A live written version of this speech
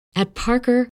At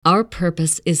Parker, our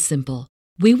purpose is simple.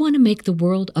 We want to make the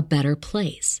world a better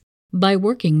place by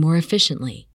working more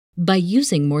efficiently, by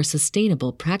using more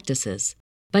sustainable practices,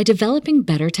 by developing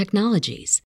better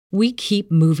technologies. We keep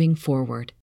moving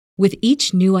forward. With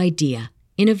each new idea,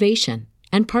 innovation,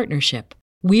 and partnership,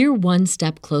 we're one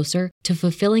step closer to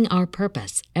fulfilling our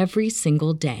purpose every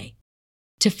single day.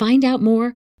 To find out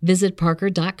more, visit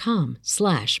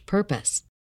parker.com/purpose.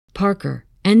 Parker,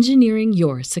 engineering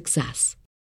your success.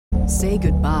 Say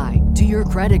goodbye to your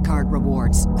credit card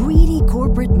rewards. Greedy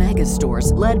corporate mega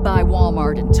stores, led by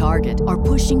Walmart and Target, are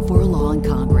pushing for a law in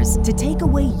Congress to take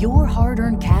away your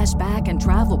hard-earned cash back and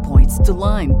travel points to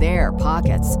line their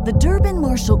pockets. The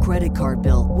Durbin-Marshall credit card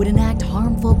bill would enact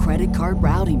harmful credit card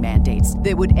routing mandates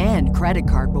that would end credit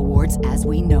card rewards as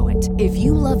we know it. If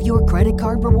you love your credit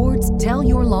card rewards, tell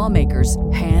your lawmakers,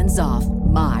 hands off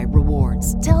my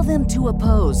rewards. Tell them to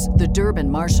oppose the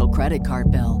Durbin-Marshall credit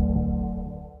card bill.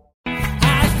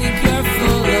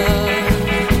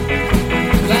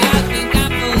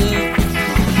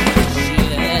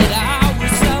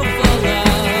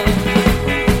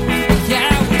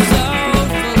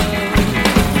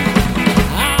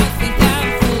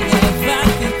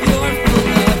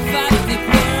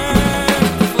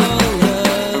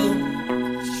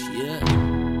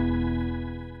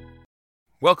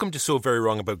 Welcome to So Very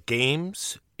Wrong About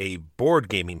Games, a board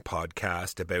gaming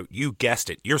podcast about, you guessed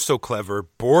it, you're so clever,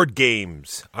 board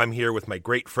games. I'm here with my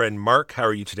great friend Mark. How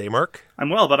are you today, Mark?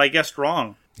 I'm well, but I guessed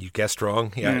wrong. You guessed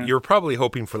wrong? Yeah. You were probably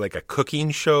hoping for like a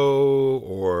cooking show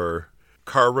or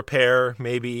car repair,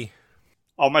 maybe.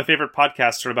 All my favorite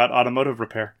podcasts are about automotive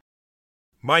repair.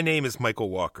 My name is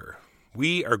Michael Walker.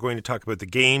 We are going to talk about the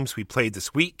games we played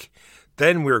this week.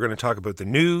 Then we're going to talk about the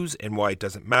news and why it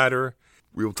doesn't matter.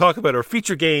 We will talk about our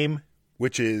feature game,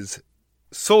 which is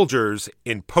Soldiers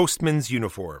in Postmen's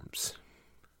Uniforms.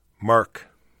 Mark,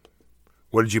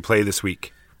 what did you play this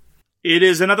week? It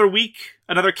is another week,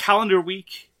 another calendar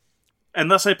week,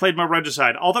 unless I played more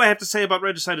Regicide. All that I have to say about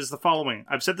Regicide is the following.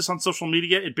 I've said this on social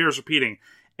media, it bears repeating.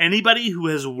 Anybody who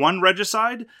has won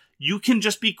Regicide, you can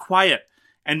just be quiet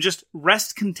and just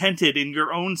rest contented in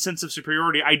your own sense of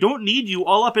superiority. I don't need you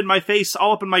all up in my face,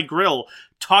 all up in my grill,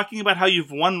 talking about how you've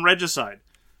won Regicide.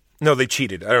 No, they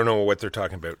cheated. I don't know what they're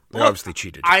talking about. They obviously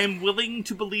cheated. I am willing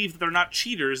to believe that they're not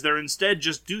cheaters. They're instead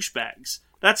just douchebags.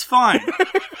 That's fine.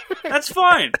 That's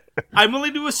fine. I'm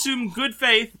willing to assume good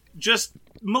faith, just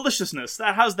maliciousness.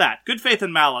 How's that? Good faith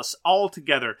and malice all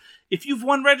together. If you've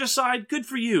won Regicide, good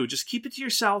for you. Just keep it to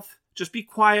yourself. Just be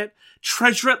quiet.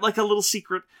 Treasure it like a little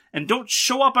secret. And don't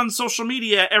show up on social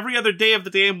media every other day of the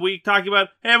damn week talking about,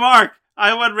 hey, Mark,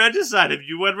 I won Regicide. Have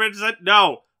you won Regicide?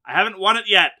 No, I haven't won it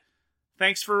yet.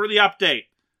 Thanks for the update.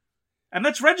 And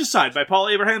that's Regicide by Paul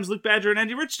Abrahams, Luke Badger, and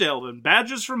Andy Richdale, and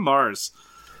Badgers from Mars.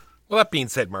 Well, that being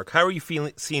said, Mark, how are you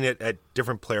seeing it at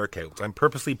different player counts? I'm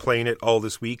purposely playing it all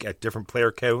this week at different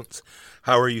player counts.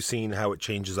 How are you seeing how it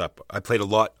changes up? I played a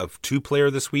lot of two-player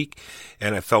this week,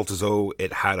 and I felt as though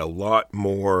it had a lot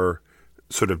more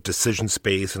sort of decision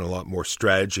space and a lot more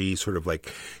strategy, sort of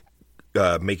like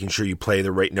making sure you play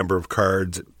the right number of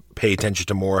cards, pay attention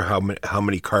to more how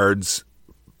many cards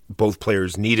both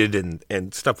players needed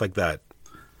and stuff like that.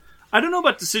 I don't know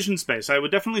about decision space. I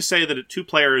would definitely say that at 2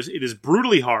 players, it is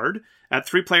brutally hard. At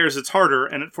 3 players, it's harder.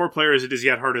 And at 4 players, it is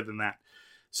yet harder than that.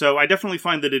 So I definitely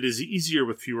find that it is easier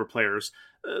with fewer players,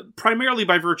 primarily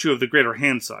by virtue of the greater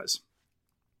hand size.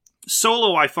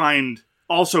 Solo, I find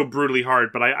also brutally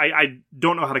hard, but I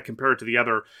don't know how to compare it to the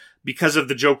other because of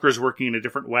the jokers working in a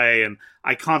different way. And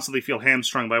I constantly feel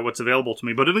hamstrung by what's available to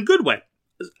me, but in a good way.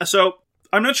 So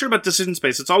I'm not sure about decision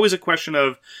space. It's always a question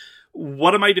of,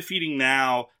 what am I defeating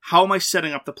now? How am I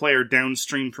setting up the player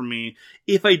downstream from me?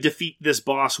 If I defeat this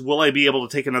boss, will I be able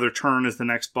to take another turn as the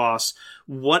next boss?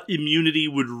 What immunity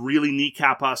would really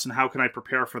kneecap us, and how can I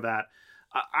prepare for that?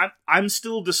 I'm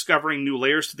still discovering new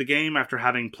layers to the game after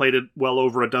having played it well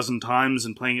over a dozen times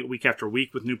and playing it week after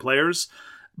week with new players.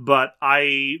 But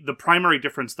the primary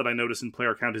difference that I notice in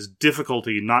player count is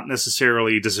difficulty, not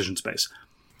necessarily decision space.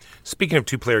 Speaking of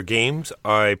two-player games,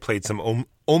 I played some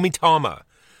Omitama.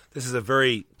 This is a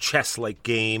very chess-like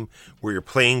game where you're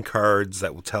playing cards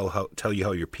that will tell you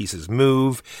how your pieces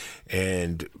move,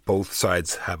 and both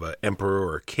sides have an emperor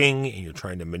or a king, and you're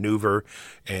trying to maneuver.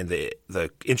 And the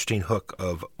interesting hook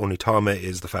of Onitama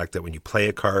is the fact that when you play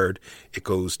a card, it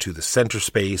goes to the center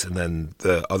space, and then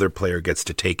the other player gets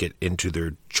to take it into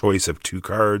their choice of 2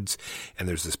 cards, and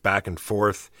there's this back and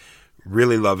forth.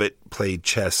 Really love it. Played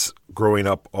chess growing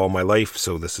up all my life,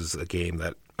 so this is a game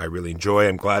that I really enjoy.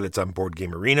 I'm glad it's on Board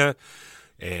Game Arena,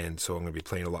 and so I'm going to be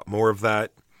playing a lot more of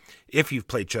that. if you've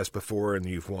played chess before and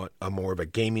you want a more of a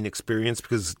gaming experience,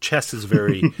 because chess is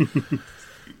very,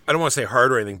 I don't want to say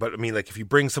hard or anything, but I mean, like if you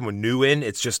bring someone new in,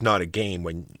 it's just not a game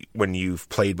when you've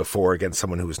played before against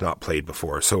someone who has not played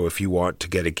before. So if you want to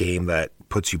get a game that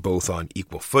puts you both on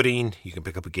equal footing, you can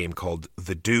pick up a game called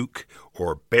The Duke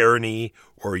or Barony,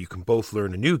 or you can both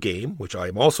learn a new game, which I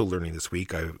am also learning this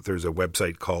week. There's a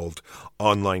website called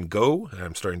Online Go, and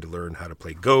I'm starting to learn how to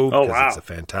play Go because it's a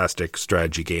fantastic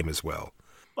strategy game as well.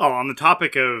 Well, on the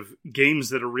topic of games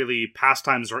that are really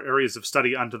pastimes or areas of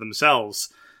study unto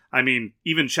themselves, I mean,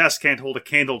 even chess can't hold a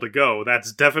candle to Go.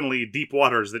 That's definitely deep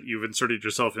waters that you've inserted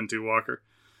yourself into, Walker.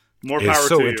 More power to you. It's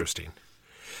so interesting.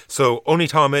 So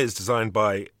Onitama is designed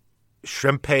by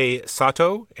Shrempei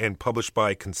Sato and published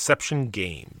by Conception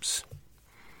Games.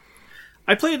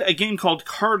 I played a game called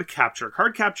Card Capture.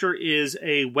 Card Capture is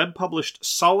a web-published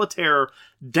solitaire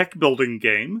deck-building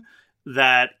game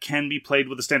that can be played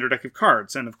with a standard deck of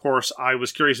cards. And of course, I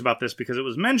was curious about this because it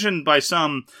was mentioned by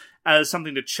some as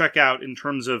something to check out in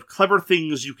terms of clever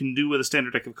things you can do with a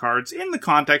standard deck of cards in the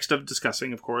context of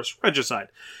discussing, of course, Regicide.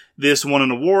 This won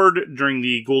an award during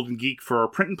the Golden Geek for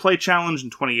Print and Play Challenge in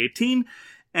 2018,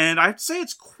 and I have to say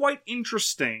it's quite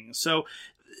interesting. So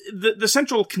the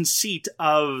central conceit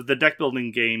of the deck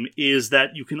building game is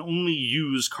that you can only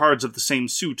use cards of the same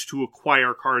suit to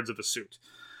acquire cards of a suit.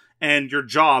 And your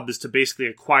job is to basically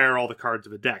acquire all the cards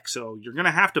of a deck. So you're going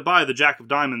to have to buy the Jack of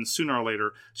Diamonds sooner or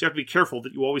later. So you have to be careful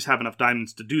that you always have enough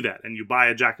diamonds to do that. And you buy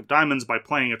a Jack of Diamonds by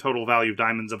playing a total value of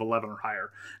diamonds of 11 or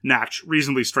higher. Natch,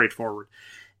 reasonably straightforward.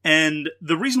 And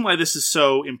the reason why this is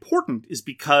so important is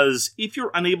because if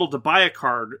you're unable to buy a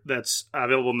card that's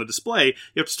available in the display,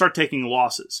 you have to start taking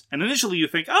losses. And initially you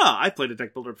think, I've played a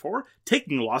deck builder before.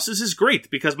 Taking losses is great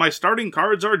because my starting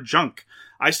cards are junk.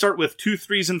 I start with 2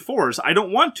 3s and 4s. I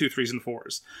don't want 2 3s and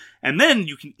 4s. And then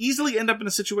you can easily end up in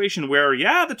a situation where,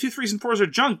 the 2 3s and 4s are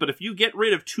junk, but if you get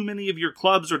rid of too many of your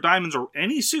clubs or diamonds or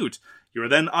any suit, you're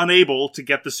then unable to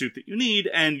get the suit that you need,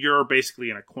 and you're basically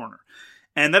in a corner.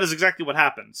 And that is exactly what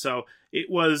happened. So it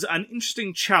was an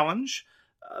interesting challenge,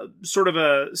 sort of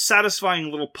a satisfying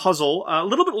little puzzle, a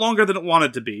little bit longer than it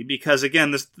wanted to be, because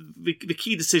again, the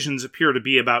key decisions appear to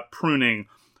be about pruning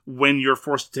when you're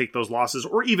forced to take those losses,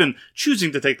 or even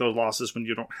choosing to take those losses when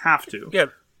you don't have to. Yeah,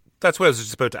 that's what I was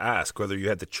just about to ask, whether you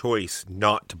had the choice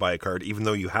not to buy a card, even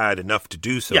though you had enough to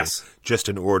do so, just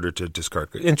in order to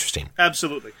discard. Interesting.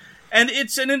 Absolutely. And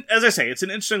it's as I say, it's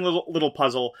an interesting little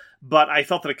puzzle, but I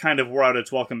felt that it kind of wore out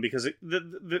its welcome because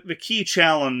the key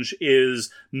challenge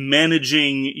is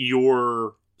managing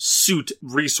your suit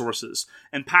resources.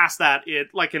 And past that,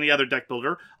 like any other deck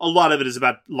builder, a lot of it is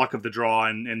about luck of the draw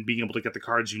and being able to get the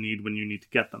cards you need when you need to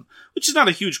get them, which is not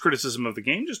a huge criticism of the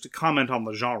game, just to comment on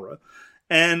the genre.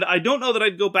 And I don't know that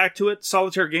I'd go back to it.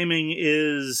 Solitaire gaming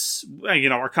is,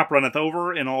 our cup runneth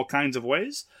over in all kinds of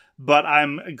ways. But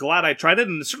I'm glad I tried it,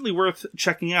 and it's certainly worth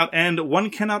checking out, and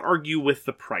one cannot argue with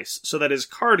the price. So that is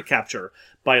Card Capture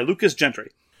by Lucas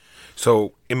Gentry.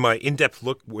 So in my in-depth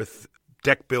look with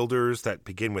deck builders that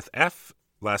begin with F,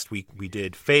 last week we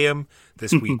did Fayum.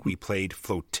 This week we played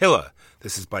Flotilla.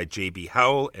 This is by J.B.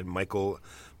 Howell and Michael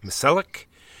Michalek,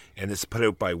 and this is put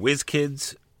out by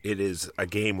WizKids. It is a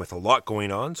game with a lot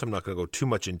going on, so I'm not going to go too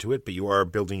much into it, but you are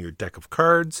building your deck of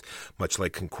cards, much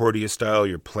like Concordia style.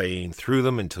 You're playing through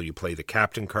them until you play the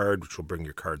captain card, which will bring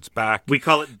your cards back. We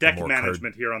call it deck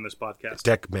management here on this podcast.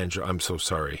 Deck management. I'm so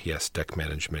sorry. Yes, deck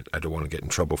management. I don't want to get in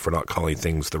trouble for not calling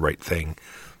things the right thing.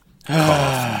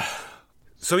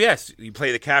 So yes, you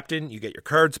play the captain, you get your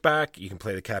cards back. You can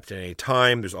play the captain at any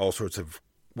time. There's all sorts of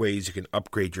ways you can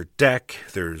upgrade your deck.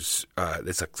 There's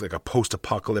it's like a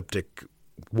post-apocalyptic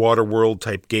Waterworld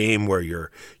type game where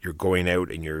you're going out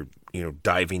and you're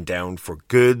diving down for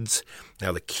goods.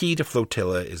 Now the key to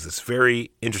Flotilla is this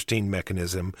very interesting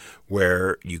mechanism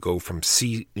where you go from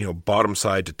bottom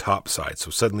side to top side. So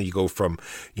suddenly you go from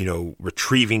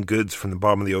retrieving goods from the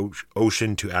bottom of the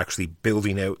ocean to actually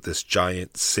building out this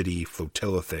giant city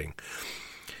flotilla thing.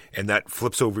 And that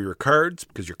flips over your cards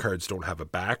because your cards don't have a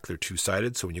back. They're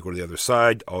two-sided. So when you go to the other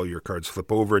side, all your cards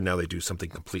flip over. And now they do something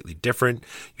completely different.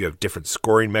 You have different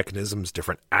scoring mechanisms,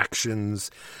 different actions.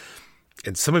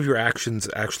 And some of your actions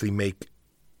actually make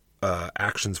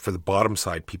actions for the bottom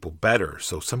side people better.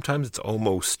 So sometimes it's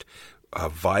almost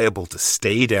viable to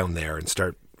stay down there and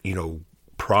start,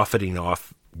 profiting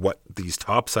off what these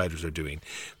topsiders are doing.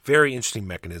 Very interesting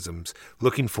mechanisms.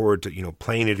 Looking forward to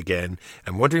playing it again.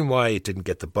 I'm wondering why it didn't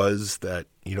get the buzz that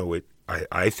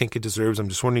I think it deserves. I'm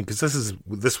just wondering because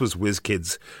this was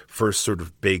WizKids' first sort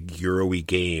of big Euro-y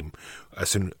game. As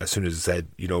soon as Zed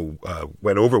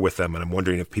went over with them, and I'm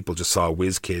wondering if people just saw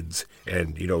WizKids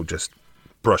and just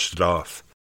brushed it off.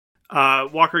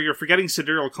 Walker, you're forgetting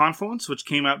Sidereal Confluence, which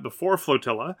came out before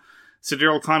Flotilla.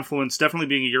 Sidereal Confluence definitely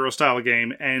being a Euro-style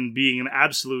game and being an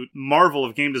absolute marvel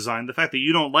of game design. The fact that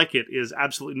you don't like it is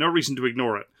absolutely no reason to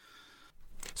ignore it.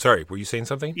 Sorry, were you saying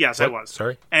something? Yes, what? I was.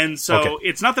 Sorry? And so Okay.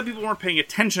 It's not that people weren't paying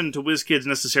attention to WizKids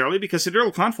necessarily, because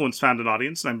Sidereal Confluence found an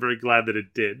audience, and I'm very glad that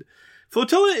it did.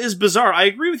 Flotilla is bizarre. I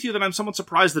agree with you that I'm somewhat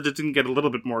surprised that it didn't get a little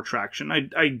bit more traction.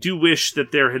 I do wish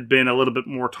that there had been a little bit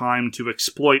more time to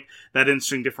exploit that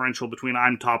interesting differential between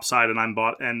I'm top side and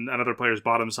and another player's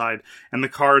bottom side, and the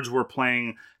cards we're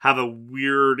playing have a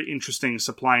weird, interesting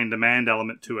supply and demand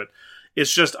element to it.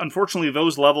 It's just, unfortunately,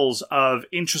 those levels of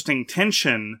interesting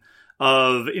tension,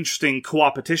 of interesting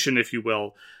co-opetition, if you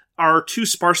will, are too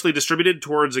sparsely distributed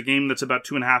towards a game that's about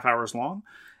 2.5 hours long.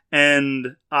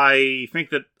 And I think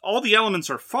that all the elements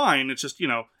are fine. It's just,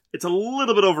 it's a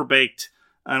little bit overbaked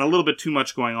and a little bit too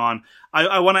much going on.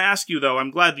 I want to ask you, though,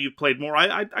 I'm glad that you played more.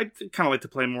 I'd kind of like to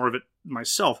play more of it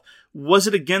myself. Was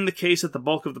it again the case that the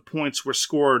bulk of the points were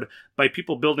scored by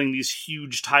people building these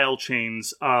huge tile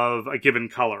chains of a given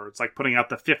color? It's like putting out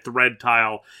the 5th red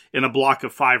tile in a block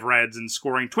of 5 reds and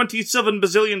scoring 27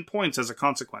 bazillion points as a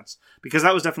consequence. Because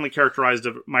that was definitely characterized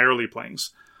of my early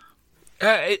playings.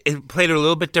 It played a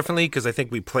little bit differently because I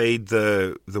think we played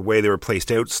the way they were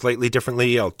placed out slightly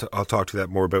differently. I'll talk to that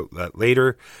more about that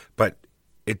later. But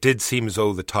it did seem as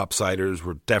though the topsiders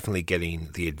were definitely getting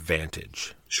the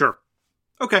advantage. Sure.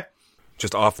 Okay.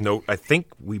 Just off note, I think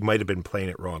we might have been playing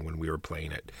it wrong when we were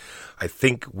playing it. I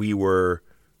think we were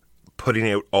putting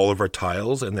out all of our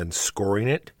tiles and then scoring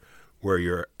it.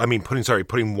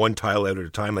 Putting one tile out at a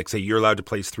time. Like, say, you're allowed to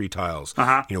place 3 tiles.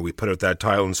 Uh-huh. We put out that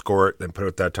tile and score it, then put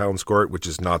out that tile and score it, which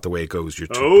is not the way it goes. You're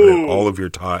to put out all of your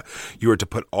You are to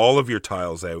put all of your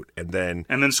tiles out and then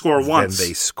score once. Then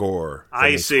they score.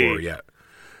 I see. Score, yeah.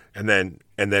 And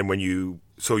then when you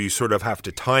sort of have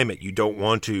to time it. You don't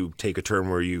want to take a turn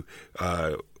where you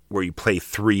play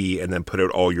 3 and then put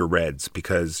out all your reds,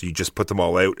 because you just put them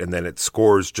all out and then it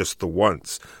scores just the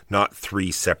once, not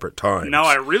 3 separate times. No,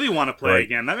 I really want to play right.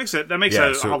 again. That makes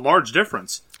a large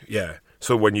difference. Yeah.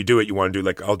 So when you do it, you want to do,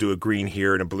 like, I'll do a green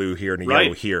here and a blue here and a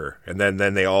yellow here. And then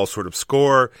they all sort of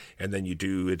score, and then you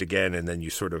do it again, and then you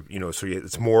sort of,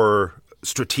 it's more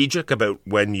strategic about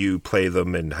when you play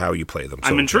them and how you play them. So,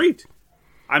 I'm intrigued.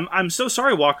 I'm so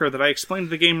sorry, Walker, that I explained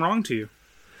the game wrong to you.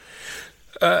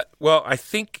 Well, I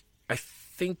think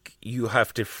you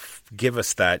have to give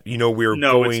us that. We're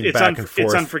going back and forth.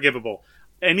 It's unforgivable.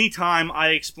 Anytime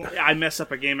I mess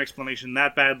up a game explanation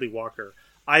that badly, Walker,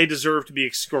 I deserve to be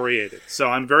excoriated. So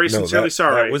I'm very sincerely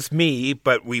sorry. That was me,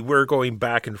 but we were going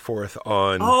back and forth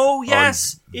on... Oh,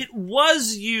 yes! It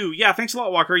was you! Yeah, thanks a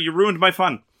lot, Walker. You ruined my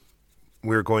fun.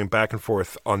 We were going back and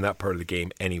forth on that part of the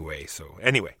game anyway. So,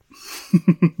 anyway.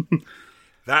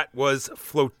 That was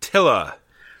Flotilla.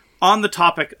 On the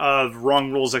topic of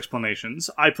wrong rules explanations,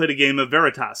 I played a game of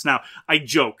Veritas. Now, I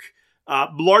joke,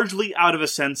 largely out of a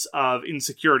sense of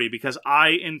insecurity, because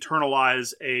I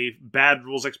internalize a bad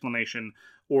rules explanation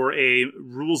or a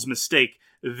rules mistake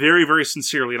very, very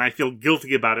sincerely, and I feel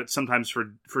guilty about it sometimes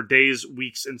for days,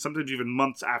 weeks, and sometimes even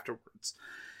months afterwards.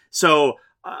 So,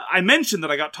 I mentioned that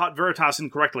I got taught Veritas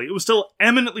incorrectly. It was still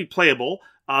eminently playable,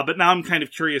 but now I'm kind of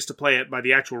curious to play it by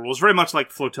the actual rules, very much like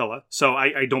Flotilla. So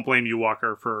I don't blame you,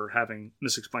 Walker, for having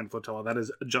misexplained Flotilla. That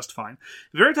is just fine.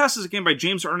 Veritas is a game by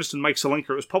James Ernest and Mike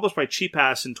Selinker. It was published by Cheap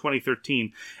Ass in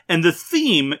 2013. And the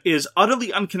theme is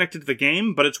utterly unconnected to the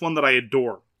game, but it's one that I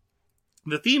adore.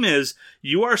 The theme is,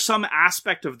 you are some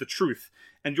aspect of the truth,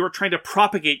 and you're trying to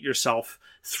propagate yourself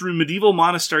through medieval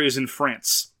monasteries in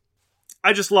France.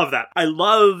 I just love that. I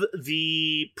love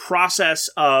the process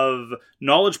of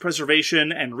knowledge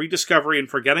preservation and rediscovery and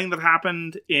forgetting that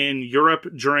happened in Europe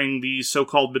during the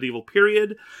so-called medieval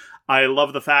period. I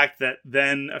love the fact that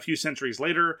then, a few centuries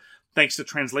later, thanks to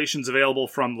translations available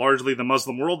from largely the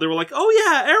Muslim world, they were like, oh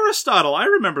yeah, Aristotle, I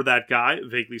remember that guy,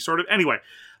 vaguely, sort of. Anyway,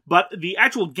 but the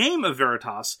actual game of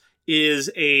Veritas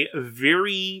is a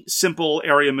very simple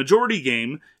area majority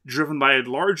game driven by a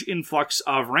large influx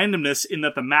of randomness in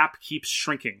that the map keeps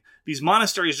shrinking. These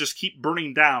monasteries just keep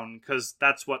burning down because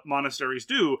that's what monasteries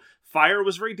do. Fire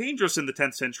was very dangerous in the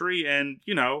 10th century and,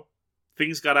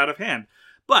 things got out of hand.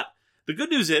 But the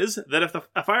good news is that if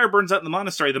a fire burns out in the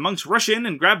monastery, the monks rush in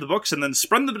and grab the books and then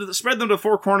spread them to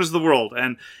 4 corners of the world.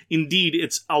 And indeed,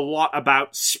 it's a lot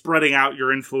about spreading out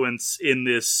your influence in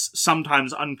this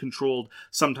sometimes uncontrolled,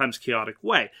 sometimes chaotic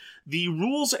way. The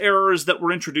rules errors that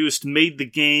were introduced made the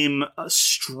game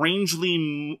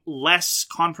strangely less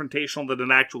confrontational than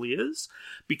it actually is,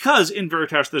 because in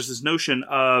Veritas there's this notion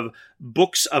of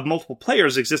books of multiple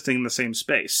players existing in the same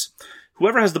space.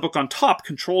 Whoever has the book on top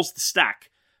controls the stack.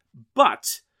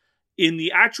 But In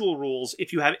the actual rules,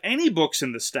 if you have any books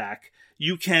in the stack,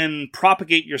 you can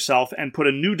propagate yourself and put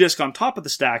a new disc on top of the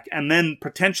stack, and then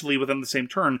potentially within the same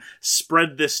turn,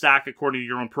 spread this stack according to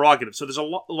your own prerogative. So there's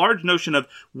a large notion of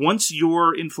once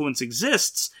your influence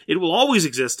exists, it will always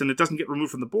exist and it doesn't get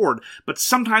removed from the board, but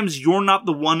sometimes you're not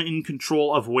the one in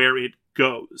control of where it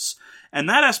goes. And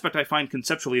that aspect I find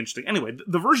conceptually interesting. Anyway,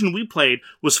 the version we played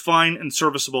was fine and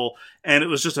serviceable, and it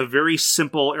was just a very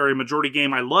simple area majority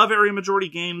game. I love area majority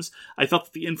games. I felt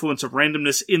that the influence of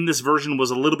randomness in this version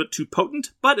was a little bit too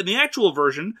potent, but in the actual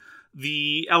version,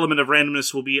 the element of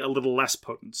randomness will be a little less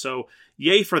potent. So,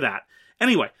 yay for that.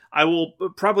 Anyway, I will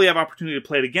probably have opportunity to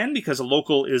play it again because a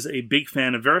local is a big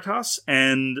fan of Veritas,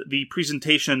 and the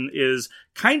presentation is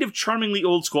kind of charmingly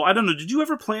old school. I don't know, did you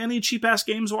ever play any cheap-ass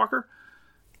games, Walker?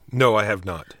 No, I have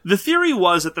not. The theory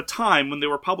was at the time when they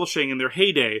were publishing in their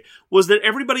heyday was that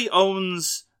everybody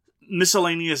owns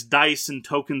miscellaneous dice and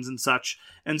tokens and such,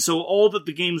 and so all that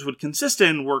the games would consist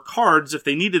in were cards if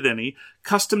they needed any,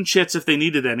 custom chits if they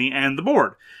needed any, and the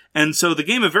board. And so the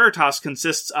game of Veritas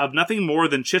consists of nothing more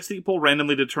than chits that you pull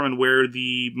randomly to determine where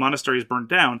the monastery is burnt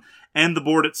down, and the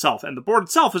board itself. And the board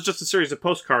itself is just a series of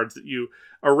postcards that you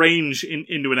arrange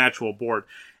into an actual board.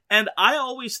 And I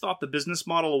always thought the business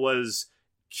model was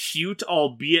cute,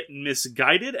 albeit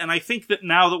misguided, and I think that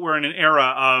now that we're in an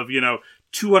era of,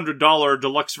 $200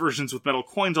 deluxe versions with metal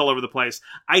coins all over the place,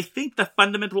 I think the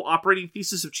fundamental operating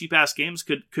thesis of cheap-ass games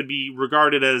could be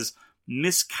regarded as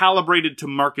miscalibrated to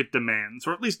market demands,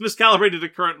 or at least miscalibrated to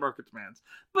current market demands.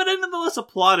 But I nonetheless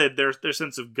applauded their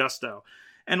sense of gusto.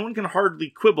 And one can hardly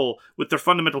quibble with their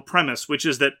fundamental premise, which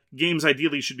is that games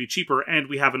ideally should be cheaper and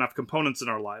we have enough components in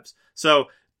our lives. So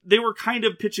they were kind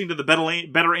of pitching to the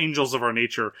better angels of our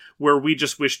nature, where we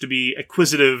just wish to be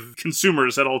acquisitive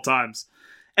consumers at all times.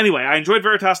 Anyway, I enjoyed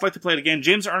Veritas, like to play it again.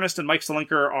 James Ernest and Mike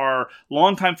Selinker are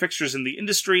longtime fixtures in the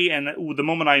industry, and the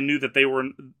moment I knew that they were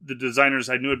the designers,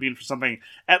 I knew it'd be for something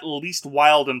at least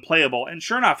wild and playable. And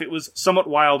sure enough, it was somewhat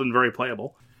wild and very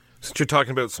playable. Since you're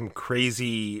talking about some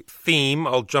crazy theme,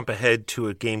 I'll jump ahead to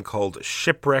a game called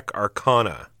Shipwreck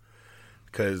Arcana,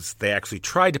 because they actually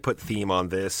tried to put theme on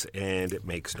this, and it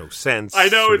makes no sense. I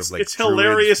know, like it's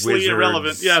hilariously wizards.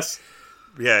 Irrelevant, yes.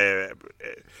 Yeah.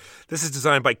 This is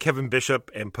designed by Kevin Bishop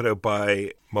and put out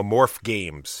by Mamorph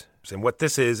Games. And what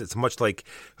this is, it's much like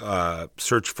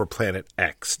Search for Planet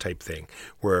X type thing,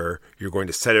 where you're going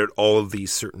to set out all of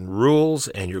these certain rules,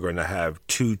 and you're going to have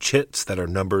 2 chits that are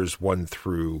numbers 1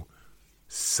 through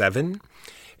 7.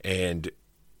 And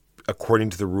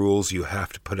according to the rules, you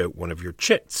have to put out one of your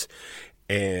chits.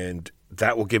 And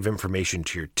that will give information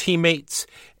to your teammates,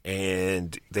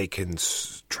 and they can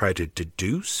try to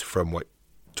deduce from what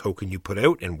token you put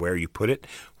out and where you put it,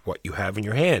 what you have in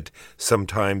your hand.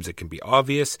 Sometimes it can be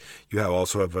obvious. You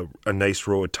also have a nice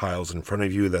row of tiles in front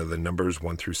of you that are the numbers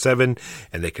 1 through 7,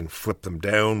 and they can flip them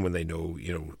down when they know,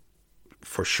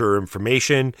 for sure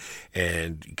information,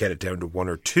 and get it down to 1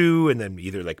 or 2, and then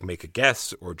either make a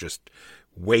guess or just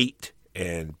wait.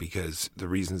 And because the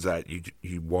reasons that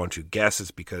you want to guess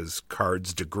is because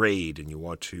cards degrade, and you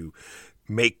want to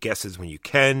make guesses when you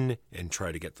can and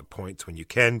try to get the points when you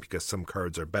can, because some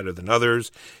cards are better than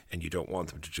others and you don't want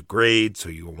them to degrade, so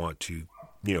you want to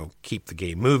keep the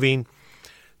game moving.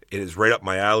 It is right up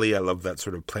my alley. I love that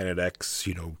sort of Planet X,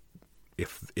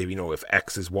 if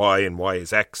X is Y and Y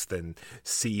is X, then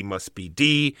C must be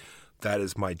D. That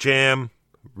is my jam.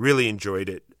 Really enjoyed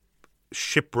it.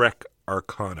 Shipwreck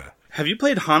Arcana. Have you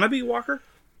played Hanabi, Walker?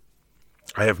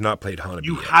 I have not played Hanabi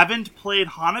You yet. haven't played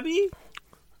Hanabi?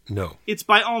 No. It's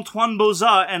by Antoine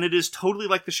Bozat, and it is totally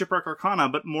like the Shipwreck Arcana,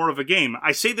 but more of a game.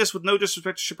 I say this with no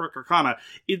disrespect to Shipwreck Arcana.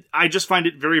 I just find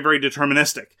it very, very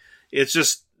deterministic. It's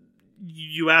just,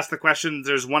 you ask the question,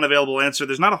 there's one available answer.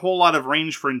 There's not a whole lot of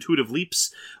range for intuitive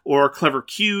leaps, or clever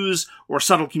cues, or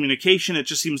subtle communication. It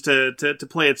just seems to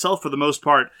play itself for the most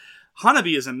part.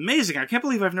 Hanabi is amazing. I can't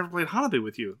believe I've never played Hanabi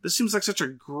with you. This seems like such a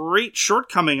great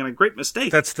shortcoming and a great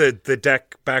mistake. That's the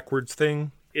deck backwards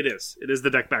thing? It is. It is the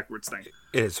deck backwards thing.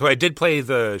 It is. So I did play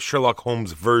the Sherlock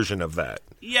Holmes version of that.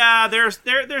 Yeah,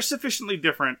 they're sufficiently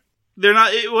different. They're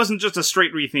not. It wasn't just a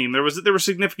straight retheme. There were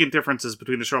significant differences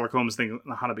between the Sherlock Holmes thing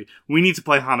and the Hanabi. We need to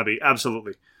play Hanabi,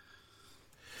 absolutely.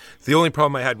 The only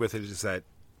problem I had with it is that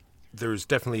there's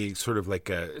definitely sort of like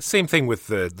a same thing with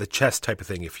the chess type of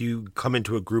thing. If you come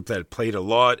into a group that played a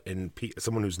lot and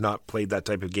someone who's not played that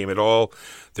type of game at all,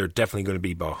 they're definitely going to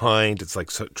be behind. It's like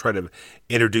try to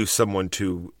introduce someone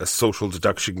to a social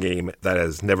deduction game that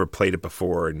has never played it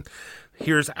before, and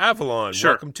here's Avalon,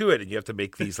 Sure. welcome to it. And you have to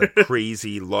make these like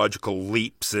crazy logical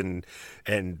leaps and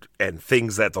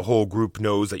things that the whole group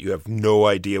knows that you have no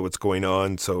idea what's going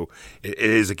on. So it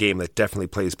is a game that definitely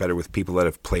plays better with people that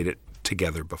have played it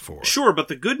together before. Sure, but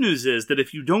the good news is that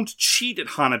if you don't cheat at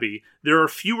Hanabi, there are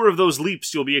fewer of those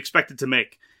leaps you'll be expected to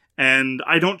make. And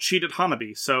I don't cheat at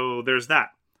Hanabi, so there's that.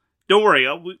 Don't worry,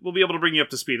 we'll be able to bring you up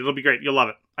to speed. It'll be great. You'll love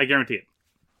it. I guarantee it.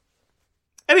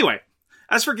 Anyway,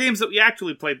 as for games that we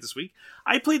actually played this week,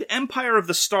 I played Empire of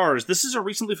the Stars. This is a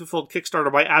recently fulfilled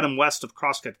Kickstarter by Adam West of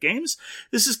Crosscut Games.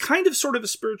 This is kind of sort of a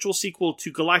spiritual sequel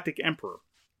to Galactic Emperor.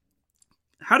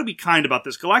 How to be kind about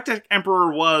this? Galactic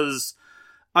Emperor was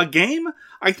a game.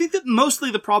 I think that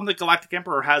mostly the problem that Galactic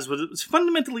Emperor has was it was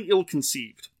fundamentally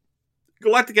ill-conceived.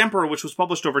 Galactic Emperor, which was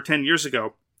published over 10 years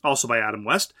ago, also by Adam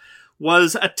West,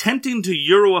 was attempting to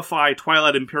Euroify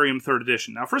Twilight Imperium 3rd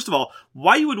Edition. Now, first of all,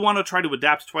 why you would want to try to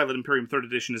adapt Twilight Imperium 3rd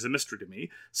Edition is a mystery to me.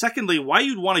 Secondly, why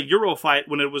you'd want to Euroify it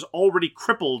when it was already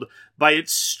crippled by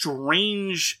its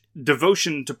strange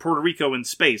devotion to Puerto Rico in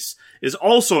space is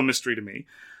also a mystery to me.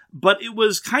 But it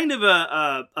was kind of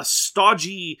a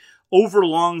stodgy,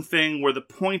 overlong thing where the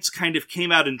points kind of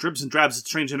came out in dribs and drabs at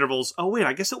strange intervals. Oh wait,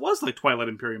 I guess it was like Twilight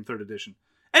Imperium 3rd Edition.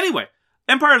 Anyway,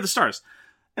 Empire of the Stars.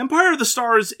 Empire of the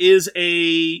Stars is a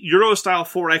Euro-style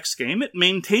 4X game. It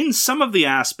maintains some of the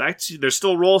aspects. There's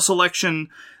still role selection.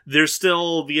 There's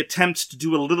still the attempt to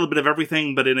do a little bit of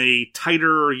everything, but in a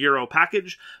tighter Euro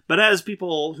package. But as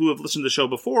people who have listened to the show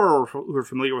before or who are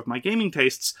familiar with my gaming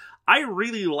tastes, I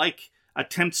really like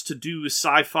attempts to do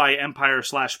sci-fi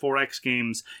Empire/4X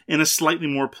games in a slightly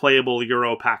more playable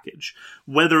Euro package.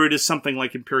 Whether it is something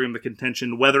like Imperium the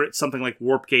Contention, whether it's something like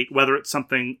Warpgate, whether it's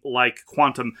something like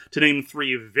Quantum, to name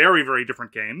three very, very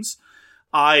different games,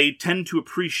 I tend to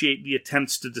appreciate the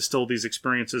attempts to distill these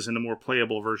experiences into more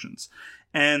playable versions.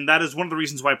 And that is one of the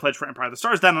reasons why I pledged for Empire of the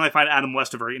Stars. Then, and I find Adam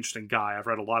West a very interesting guy. I've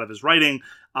read a lot of his writing.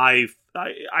 I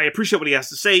appreciate what he has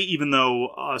to say, even though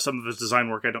some of his design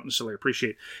work I don't necessarily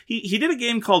appreciate. He did a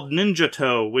game called Ninja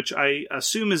Toe, which I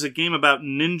assume is a game about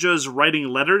ninjas writing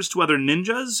letters to other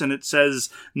ninjas, and it says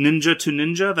ninja to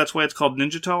ninja. That's why it's called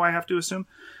Ninja Toe, I have to assume.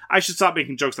 I should stop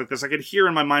making jokes like this. I could hear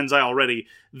in my mind's eye already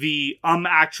the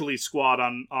actually squad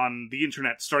on the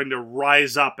internet starting to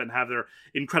rise up and have their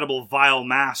incredible vile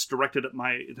mass directed at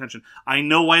my attention. I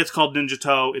know why it's called Ninja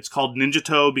Toe. It's called Ninja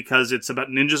Toe because it's about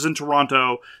ninjas in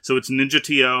Toronto, so it's Ninja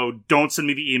TO. Don't send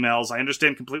me the emails. I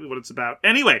understand completely what it's about.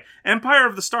 Anyway, Empire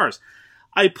of the Stars.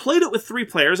 I played it with 3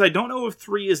 players. I don't know if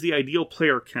 3 is the ideal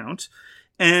player count.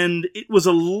 And it was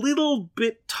a little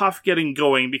bit tough getting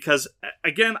going because,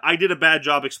 again, I did a bad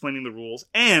job explaining the rules.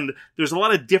 And there's a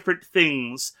lot of different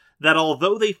things that,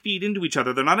 although they feed into each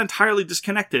other, they're not entirely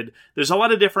disconnected. There's a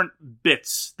lot of different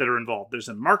bits that are involved. There's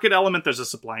a market element, there's a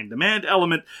supply and demand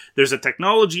element, there's a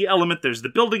technology element, there's the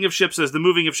building of ships, there's the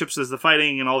moving of ships, there's the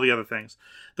fighting, and all the other things.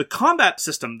 The combat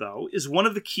system, though, is one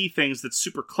of the key things that's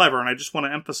super clever, and I just want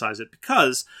to emphasize it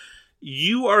because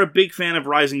you are a big fan of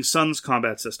Rising Sun's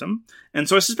combat system, and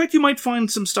so I suspect you might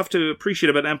find some stuff to appreciate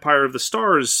about Empire of the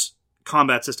Stars'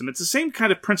 combat system. It's the same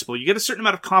kind of principle. You get a certain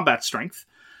amount of combat strength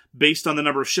based on the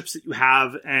number of ships that you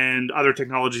have and other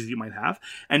technologies that you might have,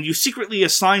 and you secretly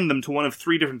assign them to one of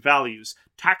 3 different values: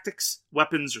 tactics,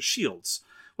 weapons, or shields.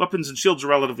 Weapons and shields are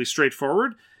relatively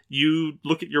straightforward. You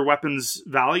look at your weapon's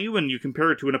value and you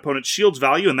compare it to an opponent's shield's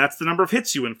value, and that's the number of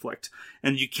hits you inflict.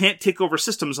 And you can't take over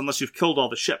systems unless you've killed all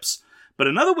the ships. But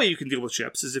another way you can deal with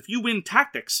ships is if you win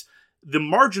tactics, the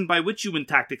margin by which you win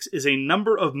tactics is a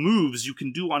number of moves you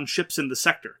can do on ships in the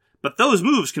sector. But those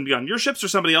moves can be on your ships or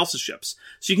somebody else's ships.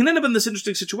 So you can end up in this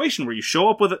interesting situation where you show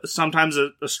up with sometimes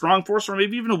a strong force or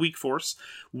maybe even a weak force,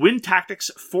 win tactics,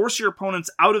 force your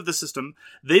opponents out of the system.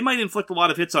 They might inflict a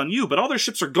lot of hits on you, but all their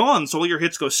ships are gone, so all your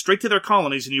hits go straight to their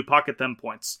colonies and you pocket them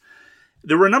points.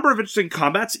 There were a number of interesting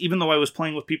combats, even though I was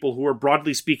playing with people who are,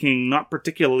 broadly speaking, not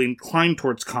particularly inclined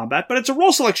towards combat, but it's a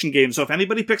role selection game, so if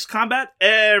anybody picks combat,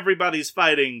 everybody's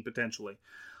fighting, potentially.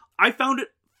 I found it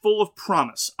full of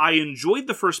promise. I enjoyed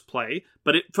the first play,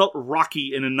 but it felt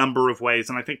rocky in a number of ways,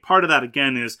 and I think part of that,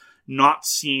 again, is not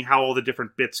seeing how all the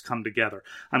different bits come together.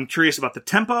 I'm curious about the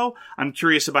tempo. I'm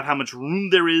curious about how much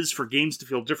room there is for games to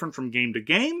feel different from game to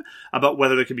game, about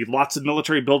whether there could be lots of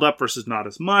military buildup versus not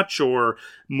as much, or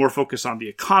more focus on the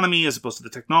economy as opposed to the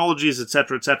technologies,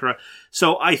 etc., etc.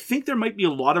 So I think there might be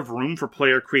a lot of room for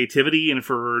player creativity and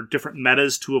for different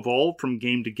metas to evolve from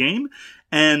game to game.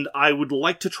 And I would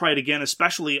like to try it again,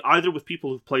 especially either with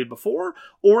people who've played before,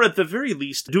 or at the very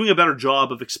least, doing a better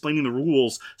job of explaining the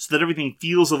rules so that everything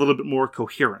feels a little bit more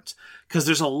coherent. Because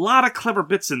there's a lot of clever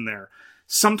bits in there.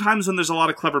 Sometimes when there's a lot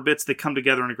of clever bits, they come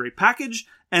together in a great package,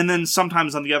 and then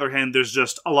sometimes, on the other hand, there's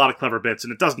just a lot of clever bits,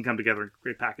 and it doesn't come together in a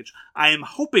great package. I am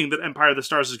hoping that Empire of the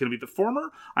Stars is going to be the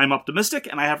former. I'm optimistic,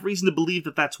 and I have reason to believe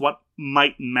that that's what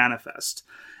might manifest.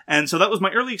 And so that was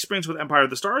my early experience with Empire of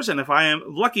the Stars, and if I am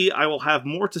lucky, I will have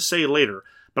more to say later.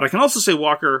 But I can also say,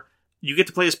 Walker, you get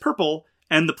to play as Purple,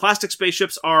 and the plastic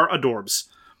spaceships are adorbs.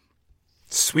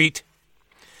 Sweet.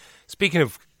 Speaking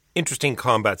of interesting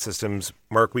combat systems,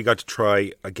 Mark, we got to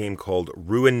try a game called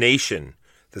Ruination.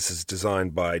 This is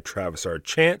designed by Travis R.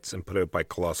 Chance and put out by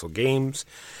Colossal Games.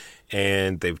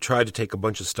 And they've tried to take a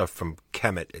bunch of stuff from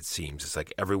Kemet, it seems. It's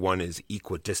like everyone is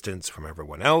equidistant from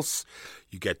everyone else.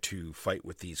 You get to fight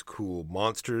with these cool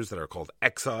monsters that are called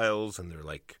exiles, and they're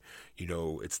like,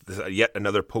 it's yet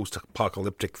another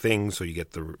post-apocalyptic thing. So you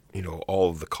get the, all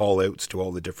of the call-outs to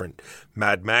all the different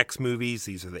Mad Max movies.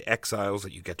 These are the exiles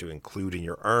that you get to include in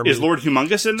your army. Is Lord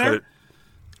Humongous in there?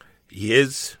 He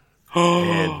is.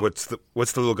 And what's the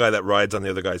little guy that rides on the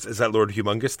other guys? Is that Lord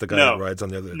Humongous, the guy that rides on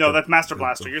the other? No, that's Master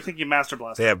Blaster. You're thinking Master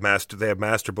Blaster. They have Master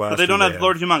Blaster, but they don't have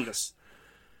Lord Humongous.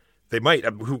 They might.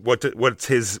 What's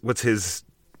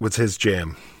his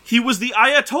jam? He was the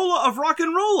Ayatollah of rock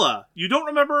and rolla. You don't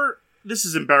remember? This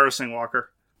is embarrassing, Walker.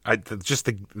 Just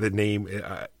the name.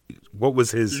 What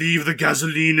was his? Leave the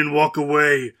gasoline and walk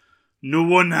away. No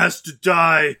one has to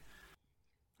die.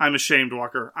 I'm ashamed,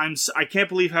 Walker. I can't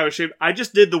believe how ashamed. I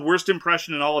just did the worst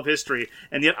impression in all of history,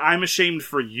 and yet I'm ashamed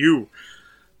for you.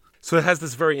 So it has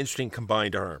this very interesting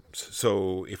combined arms.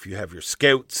 So if you have your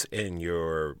scouts and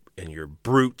your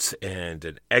brutes and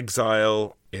an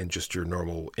exile and just your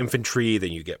normal infantry,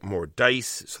 then you get more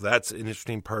dice. So that's an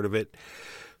interesting part of it.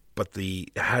 But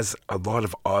it has a lot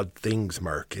of odd things,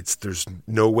 Mark. There's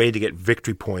no way to get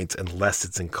victory points unless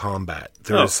it's in combat.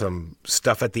 There's some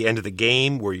stuff at the end of the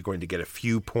game where you're going to get a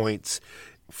few points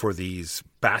for these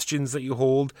bastions that you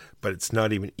hold, but it's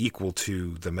not even equal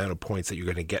to the amount of points that you're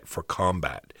going to get for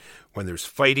combat. When there's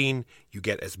fighting, you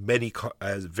get as many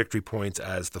as victory points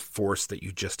as the force that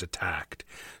you just attacked.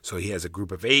 So he has a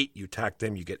group of 8, you attack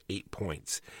them, you get 8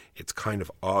 points. It's kind of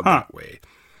odd that way.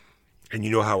 And you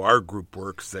know how our group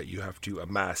works, that you have to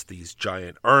amass these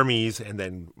giant armies and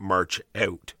then march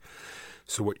out.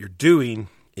 So what you're doing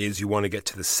is you want to get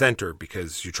to the center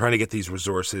because you're trying to get these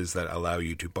resources that allow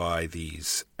you to buy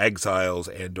these exiles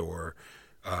and or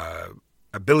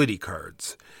ability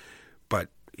cards. But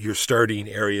your starting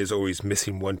area is always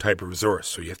missing one type of resource.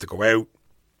 So you have to go out,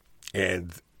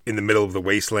 and in the middle of the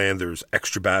wasteland, there's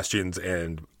extra bastions,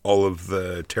 and all of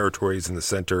the territories in the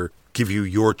center give you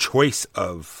your choice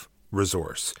of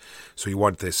resource. So you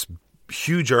want this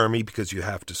huge army because you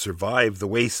have to survive the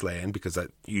wasteland, because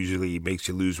that usually makes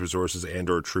you lose resources and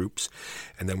or troops.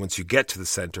 And then once you get to the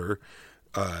center,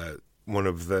 one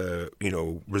of the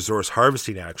resource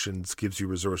harvesting actions gives you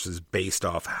resources based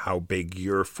off how big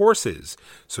your force is.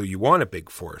 So you want a big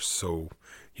force. So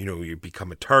you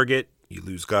become a target, you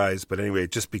lose guys. But anyway,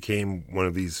 it just became one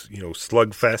of these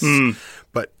slugfests.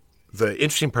 But the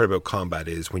interesting part about combat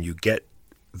is when you get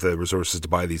the resources to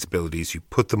buy these abilities, you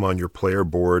put them on your player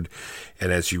board,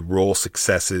 and as you roll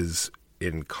successes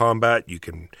in combat, you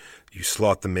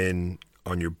slot them in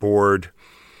on your board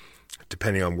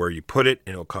depending on where you put it,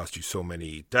 and it'll cost you so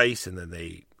many dice, and then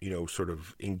they sort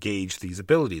of engage these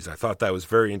abilities. I thought that was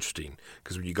very interesting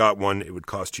because when you got one, it would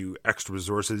cost you extra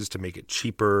resources to make it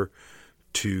cheaper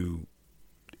to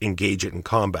engage it in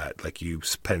combat. Like you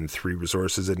spend 3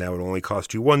 resources and now it only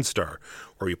costs you 1 star,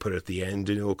 or you put it at the end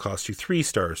and it'll cost you 3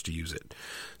 stars to use it.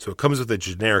 So it comes with a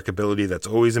generic ability that's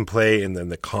always in play, and then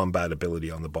the combat ability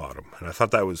on the bottom. And I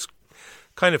thought that was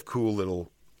kind of cool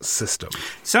little system.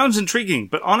 Sounds intriguing,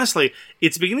 but honestly,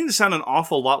 it's beginning to sound an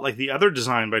awful lot like the other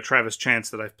design by Travis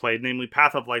Chance that I've played, namely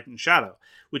Path of Light and Shadow,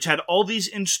 which had all these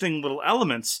interesting little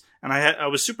elements, and I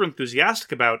was super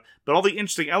enthusiastic about, but all the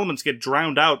interesting elements get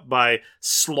drowned out by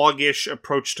sluggish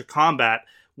approach to combat,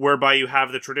 whereby you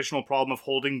have the traditional problem of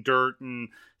holding dirt and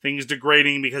things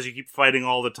degrading because you keep fighting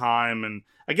all the time. And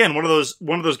again, one of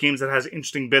those games that has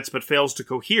interesting bits but fails to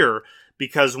cohere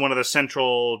because one of the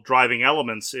central driving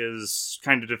elements is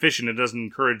kind of deficient. It doesn't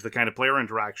encourage the kind of player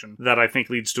interaction that I think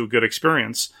leads to a good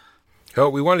experience. Oh,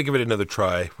 we want to give it another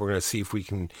try. We're going to see if we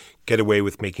can get away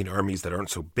with making armies that aren't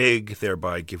so big,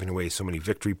 thereby giving away so many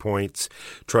victory points.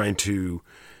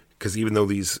 Because even though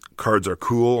these cards are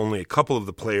cool, only a couple of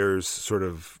the players sort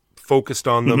of focused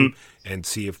on them, and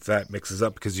see if that mixes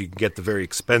up, because you can get the very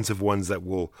expensive ones that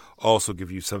will also give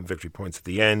you some victory points at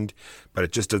the end, but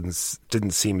it just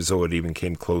didn't seem as though it even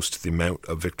came close to the amount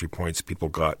of victory points people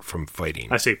got from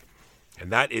fighting. I see.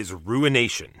 And that is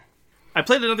Ruination. I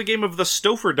played another game of the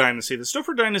Stouffer Dynasty. The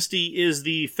Stouffer Dynasty is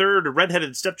the third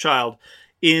red-headed stepchild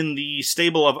in the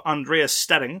stable of Andreas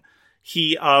Stetting,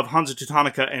 he of Hansa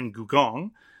Teutonica and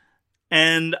Gugong.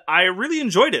 And I really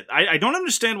enjoyed it. I don't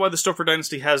understand why the Stouffer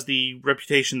Dynasty has the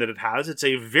reputation that it has. It's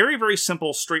a very, very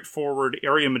simple, straightforward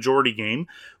area majority game,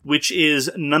 which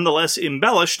is nonetheless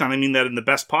embellished, and I mean that in the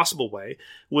best possible way,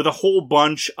 with a whole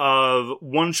bunch of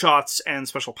one-shots and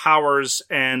special powers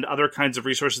and other kinds of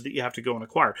resources that you have to go and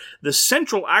acquire. The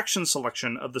central action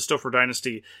selection of the Stouffer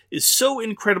Dynasty is so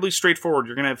incredibly straightforward.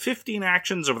 You're going to have 15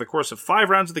 actions over the course of 5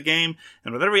 rounds of the game,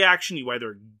 and with every action, you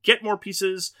either get more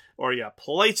pieces or you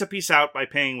place a piece out by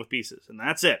paying with pieces. And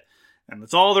that's it. And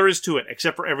that's all there is to it,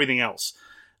 except for everything else.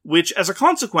 Which, as a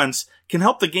consequence, can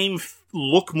help the game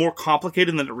look more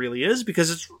complicated than it really is, because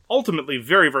it's ultimately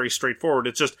very, very straightforward.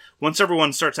 It's just, once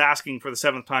everyone starts asking for the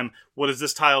 7th time, what does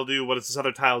this tile do? What does this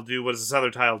other tile do? What does this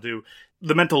other tile do?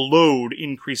 The mental load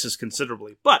increases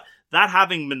considerably. But, that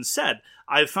having been said,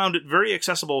 I've found it very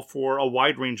accessible for a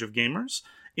wide range of gamers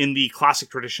in the classic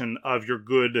tradition of your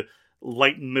good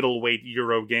light and middleweight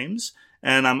Euro games,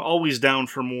 and I'm always down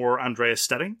for more Andreas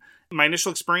Stetting. My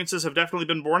initial experiences have definitely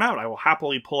been borne out. I will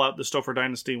happily pull out the Stouffer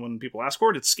Dynasty when people ask for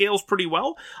it. It scales pretty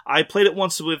well. I played it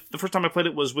once the first time I played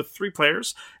it was with 3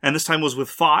 players, and this time was with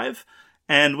 5.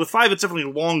 And with 5, it's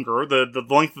definitely longer. The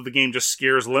length of the game just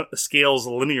scales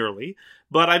linearly.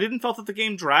 But I didn't feel that the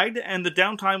game dragged, and the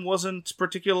downtime wasn't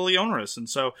particularly onerous. And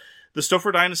so the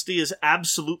Stouffer Dynasty is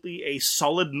absolutely a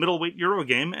solid middleweight Euro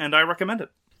game, and I recommend it.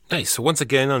 Nice. So once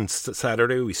again, on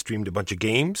Saturday, we streamed a bunch of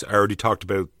games. I already talked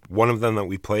about one of them that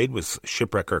we played was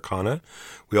Shipwreck Arcana.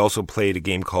 We also played a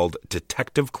game called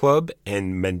Detective Club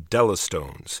and Mandela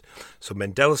Stones. So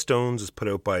Mandela Stones is put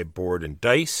out by Board and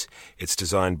Dice. It's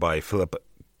designed by Philip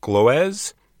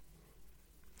Gloez.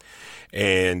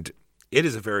 And it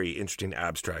is a very interesting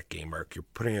abstract game, Mark. You're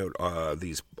putting out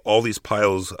all these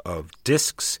piles of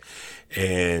discs,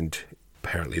 and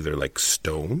apparently they're like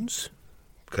stones,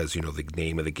 because, you know, the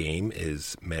name of the game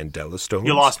is Mandela Stones.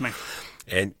 You lost me.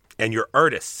 And you're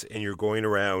artists, and you're going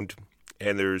around,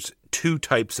 and there's 2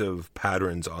 types of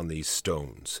patterns on these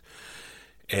stones.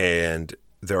 And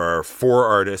there are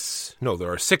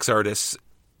 6 artists,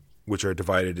 which are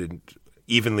divided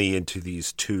evenly into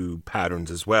these 2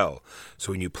 patterns as well.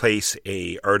 So when you place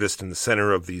a artist in the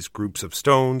center of these groups of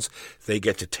stones, they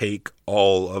get to take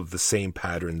all of the same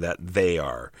pattern that they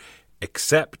are,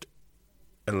 except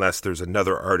unless there's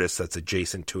another artist that's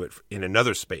adjacent to it in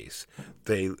another space.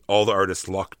 All the artists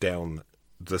lock down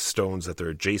the stones that they're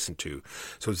adjacent to.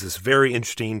 So it's this very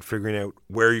interesting figuring out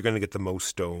where you're going to get the most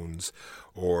stones,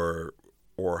 or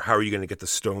how are you going to get the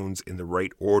stones in the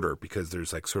right order, because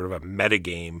there's like sort of a meta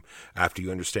game after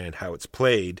you understand how it's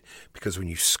played, because when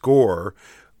you score,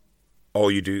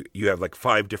 you have like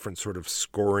 5 different sort of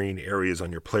scoring areas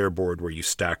on your player board where you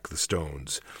stack the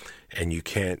stones, and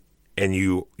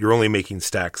you're only making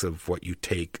stacks of what you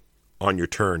take on your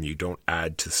turn. You don't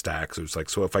add to stacks. So it's like,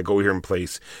 so if I go here and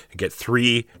place and get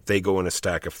 3, they go in a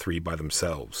stack of 3 by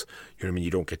themselves. You know what I mean?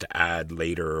 You don't get to add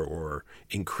later or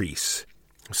increase.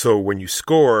 So when you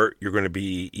score, you're going to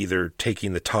be either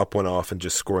taking the top one off and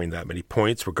just scoring that many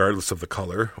points, regardless of the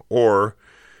color, or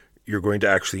you're going to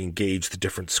actually engage the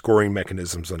different scoring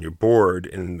mechanisms on your board.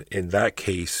 And in that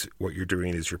case, what you're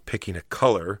doing is you're picking a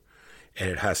color, and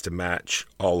it has to match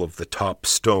all of the top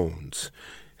stones.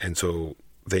 And so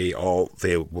they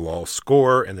will all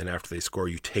score, and then after they score,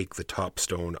 you take the top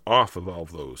stone off of all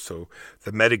of those. So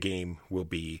the metagame will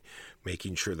be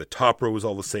making sure the top row is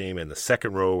all the same and the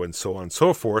second row, and so on and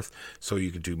so forth. So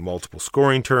you can do multiple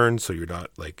scoring turns, so you're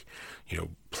not like, you know,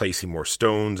 placing more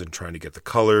stones and trying to get the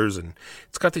colors. And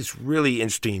it's got these really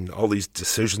interesting, all these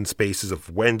decision spaces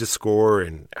of when to score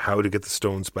and how to get the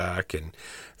stones back, and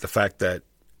the fact that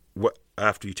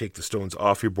after you take the stones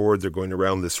off your board, they're going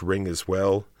around this ring as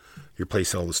well. You're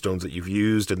placing all the stones that you've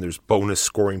used, and there's bonus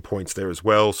scoring points there as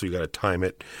well, so you got to time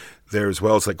it there as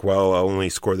well. It's like, well, I'll only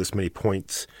score this many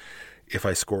points if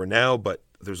I score now, but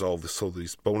there's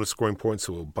these bonus scoring points,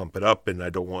 so we'll bump it up, and I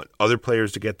don't want other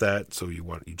players to get that, so you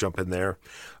jump in there.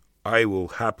 I will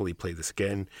happily play this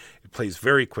again. It plays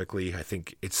very quickly. I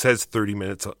think it says 30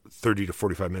 to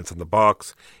 45 minutes on the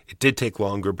box. It did take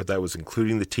longer, but that was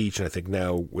including the teach. And I think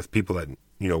now with people that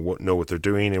know what they're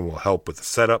doing and will help with the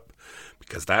setup,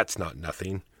 because that's not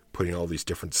nothing, putting all these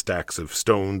different stacks of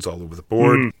stones all over the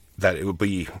board, that it will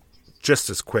be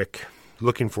just as quick.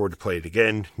 Looking forward to play it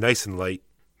again. Nice and light.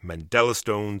 Mandela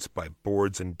Stones by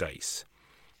Boards and Dice.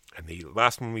 And the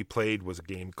last one we played was a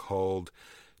game called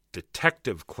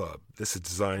Detective Club. This is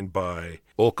designed by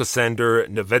Olkasander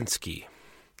Nevensky,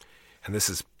 and this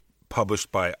is published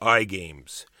by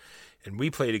iGames. And we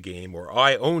played a game, or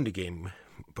I owned a game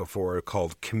before,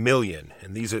 called Chameleon,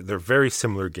 and they're very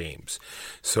similar games.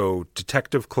 So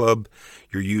Detective Club,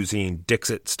 you're using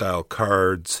Dixit-style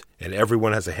cards, and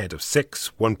everyone has a hand of 6.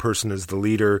 One person is the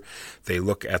leader. They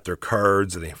look at their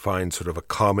cards, and they find sort of a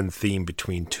common theme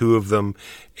between 2 of them,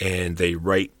 and they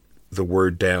write the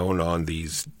word down on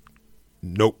these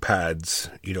notepads,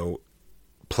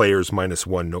 players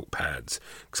 -1 notepads,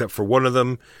 except for one of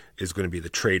them is going to be the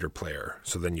traitor player.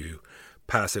 So then you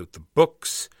pass out the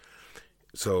books,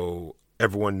 so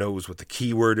everyone knows what the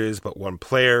keyword is but one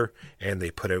player, and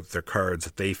they put out their cards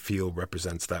that they feel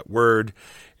represents that word.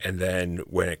 And then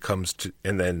when it comes to,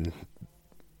 and then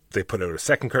they put out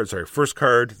a first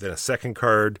card, then a second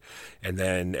card, and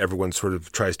then everyone sort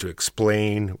of tries to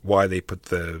explain why they put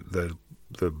the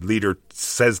leader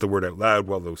says the word out loud,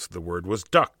 well, the word was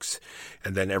ducks.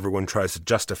 And then everyone tries to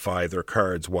justify their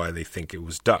cards why they think it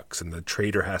was ducks. And the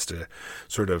traitor has to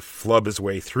sort of flub his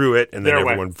way through it, and then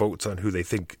everyone votes on who they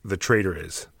think the traitor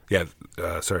is.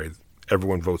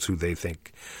 Everyone votes who they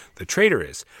think the traitor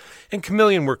is. And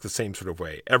Chameleon worked the same sort of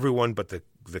way. Everyone but the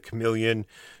chameleon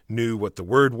knew what the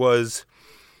word was,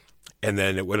 and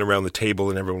then it went around the table,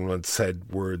 and everyone said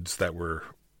words that were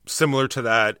similar to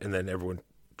that, and then everyone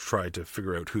tried to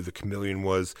figure out who the chameleon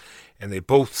was. And they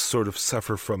both sort of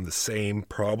suffer from the same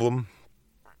problem,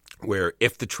 where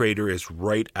if the traitor is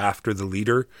right after the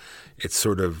leader, it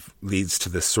sort of leads to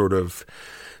this sort of,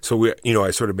 so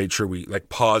I sort of made sure we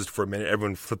paused for a minute,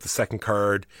 everyone flipped the second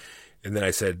card, and then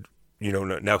I said,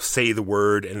 now say the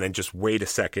word, and then just wait a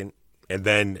second, and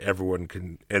then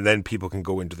people can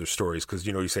go into their stories, because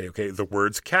you say, okay, the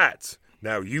word's cats.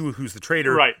 Now you, who's the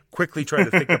traitor, quickly try to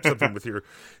think up something with your,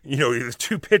 the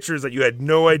 2 pictures that you had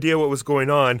no idea what was going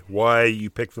on, why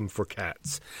you picked them for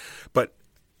cats. But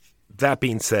that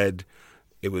being said,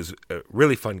 it was a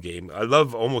really fun game. I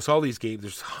love almost all these games.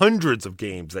 There's hundreds of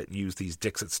games that use these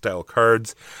Dixit-style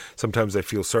cards. Sometimes I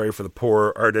feel sorry for the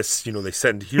poor artists. They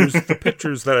send, here's the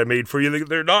pictures that I made for you.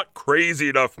 They're not crazy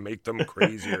enough. Make them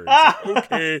crazier.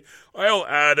 Okay, I'll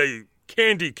add a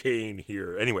candy cane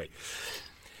here. Anyway.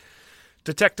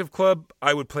 Detective Club,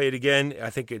 I would play it again. I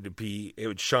think it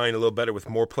would shine a little better with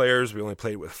more players. We only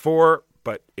played it with 4,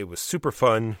 but it was super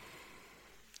fun.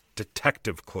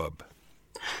 Detective Club.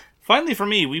 Finally, for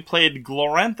me, we played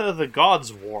Glorantha: The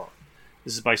Gods' War.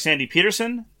 This is by Sandy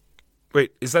Petersen.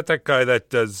 Wait, is that guy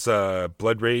that does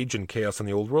Blood Rage and Chaos in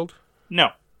the Old World?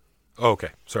 No. Oh, okay.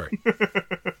 Sorry.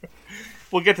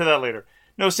 We'll get to that later.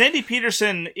 No, Sandy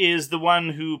Petersen is the one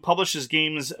who publishes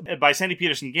games by Sandy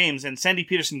Petersen Games, and Sandy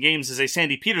Petersen Games is a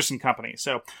Sandy Petersen company.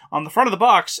 So, on the front of the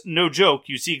box, no joke,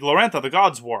 you see Glorantha: The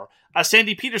Gods' War, a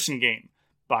Sandy Petersen game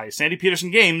by Sandy Petersen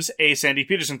Games, a Sandy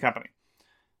Petersen company.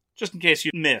 Just in case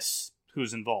you miss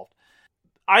who's involved.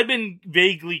 I've been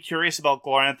vaguely curious about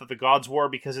Glorantha: The Gods' War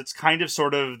because it's kind of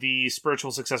sort of the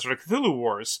spiritual successor to Cthulhu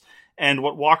Wars. And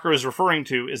what Walker is referring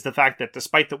to is the fact that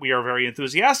despite that we are very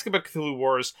enthusiastic about Cthulhu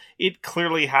Wars, it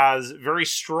clearly has very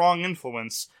strong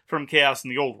influence from Chaos in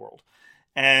the Old World.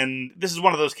 And this is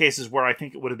one of those cases where I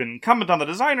think it would have been incumbent on the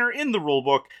designer in the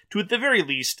rulebook to at the very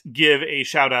least give a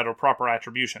shout out or proper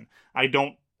attribution.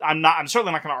 I'm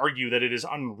certainly not going to argue that it is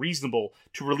unreasonable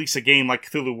to release a game like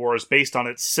Cthulhu Wars based on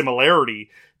its similarity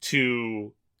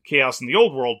to Chaos in the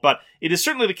Old World, but it is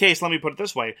certainly the case, let me put it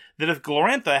this way, that if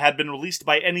Glorantha had been released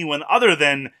by anyone other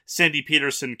than Sandy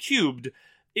Petersen Cubed,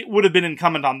 it would have been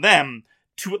incumbent on them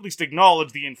to at least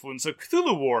acknowledge the influence of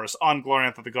Cthulhu Wars on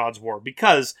Glorantha: The Gods' War,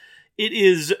 because it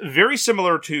is very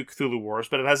similar to Cthulhu Wars,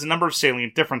 but it has a number of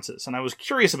salient differences, and I was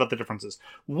curious about the differences.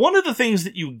 One of the things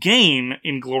that you gain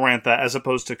in Glorantha as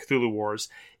opposed to Cthulhu Wars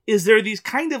is there are these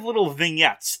kind of little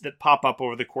vignettes that pop up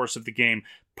over the course of the game,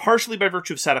 partially by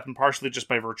virtue of setup and partially just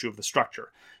by virtue of the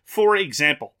structure. For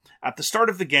example, at the start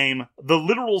of the game, the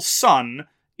literal sun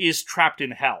is trapped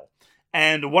in hell.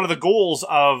 And one of the goals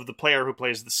of the player who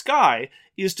plays the sky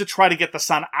is to try to get the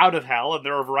sun out of hell, and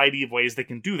there are a variety of ways they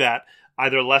can do that,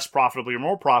 either less profitably or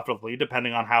more profitably,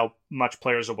 depending on how much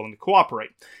players are willing to cooperate.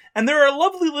 And there are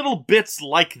lovely little bits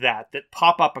like that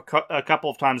pop up a couple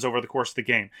of times over the course of the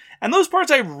game. And those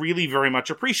parts I really very much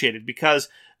appreciated, because,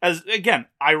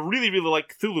 I really, really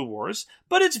like Cthulhu Wars,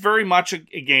 but it's very much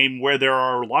a game where there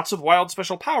are lots of wild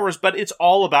special powers, but it's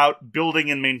all about building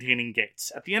and maintaining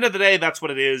gates. At the end of the day, that's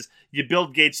what it is. You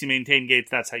build gates, you maintain gates,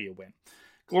 that's how you win.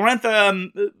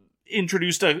 Glorantha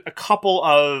introduced a couple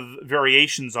of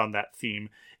variations on that theme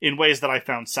in ways that I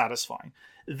found satisfying.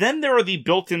 Then there are the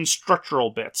built-in structural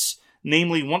bits.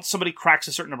 Namely, once somebody cracks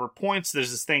a certain number of points,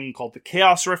 there's this thing called the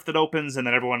Chaos Rift that opens, and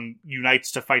then everyone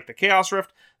unites to fight the Chaos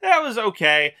Rift. That was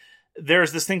okay.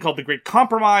 There's this thing called the Great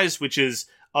Compromise, which is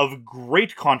of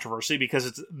great controversy because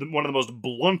it's one of the most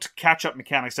blunt catch-up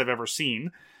mechanics I've ever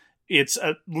seen. It's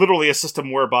literally a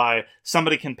system whereby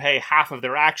somebody can pay half of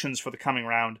their actions for the coming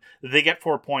round. They get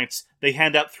 4 points. They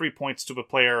hand out 3 points to a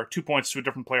player, 2 points to a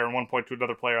different player, and 1 point to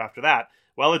another player after that.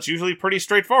 Well, it's usually pretty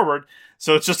straightforward.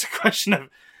 So it's just a question of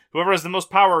whoever has the most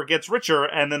power gets richer,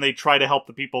 and then they try to help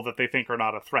the people that they think are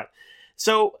not a threat.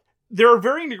 So there are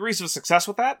varying degrees of success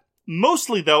with that.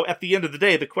 Mostly, though, at the end of the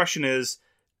day, the question is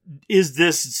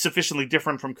this sufficiently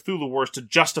different from Cthulhu Wars to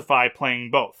justify playing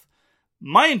both?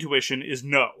 My intuition is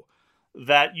no.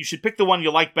 That you should pick the one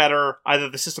you like better, either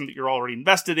the system that you're already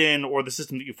invested in or the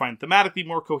system that you find thematically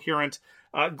more coherent.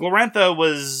 Glorantha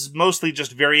was mostly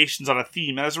just variations on a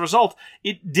theme, and as a result,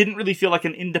 it didn't really feel like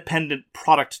an independent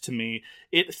product to me.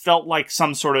 It felt like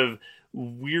some sort of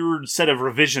weird set of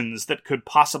revisions that could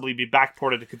possibly be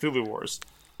backported to Cthulhu Wars.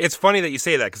 It's funny that you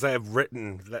say that, because I have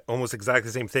written almost exactly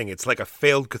the same thing. It's like a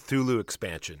failed Cthulhu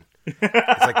expansion.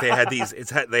 It's like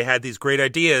they had these great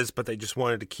ideas, but they just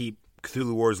wanted to keep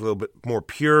Cthulhu Wars a little bit more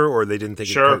pure, or they didn't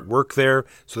think it could work there,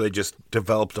 so they just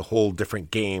developed a whole different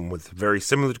game with very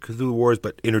similar to Cthulhu Wars,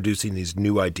 but introducing these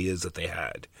new ideas that they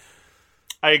had.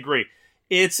 I agree.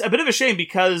 It's a bit of a shame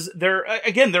because there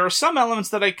are some elements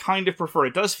that I kind of prefer.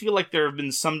 It does feel like there have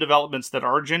been some developments that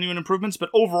are genuine improvements,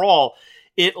 but overall,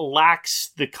 it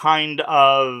lacks the kind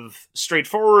of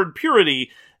straightforward purity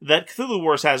that Cthulhu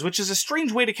Wars has, which is a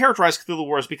strange way to characterize Cthulhu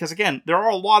Wars because, again, there are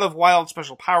a lot of wild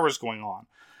special powers going on.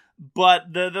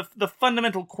 But the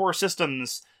fundamental core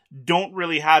systems don't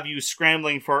really have you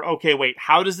scrambling for, okay, wait,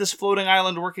 how does this floating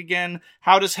island work again?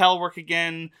 How does hell work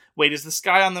again? Wait, is the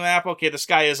sky on the map? Okay, the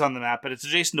sky is on the map, but it's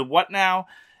adjacent to what now?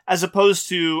 As opposed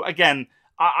to, again,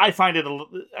 I find it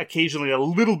occasionally a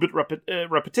little bit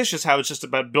repetitious how it's just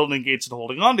about building gates and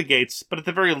holding on to gates, but at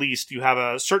the very least, you have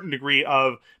a certain degree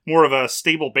of more of a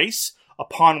stable base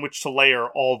upon which to layer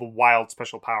all the wild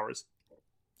special powers.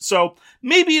 So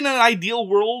maybe in an ideal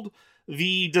world,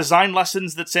 the design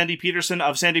lessons that Sandy Petersen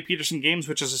of Sandy Petersen Games,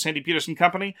 which is a Sandy Petersen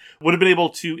company, would have been able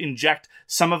to inject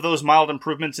some of those mild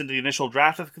improvements into the initial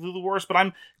draft of Cthulhu Wars, but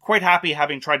I'm quite happy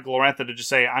having tried Glorantha to just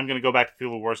say, I'm going to go back to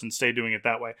Cthulhu Wars and stay doing it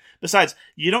that way. Besides,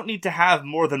 you don't need to have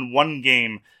more than one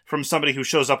game from somebody who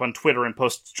shows up on Twitter and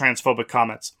posts transphobic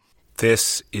comments.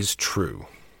 This is true.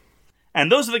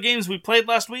 And those are the games we played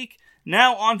last week.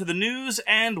 Now on to the news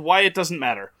and why it doesn't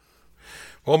matter.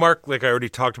 Well, Mark, like I already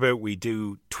talked about, we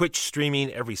do Twitch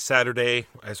streaming every Saturday.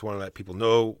 I just want to let people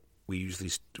know we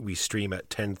stream at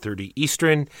 10:30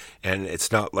 Eastern, and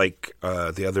it's not like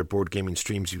the other board gaming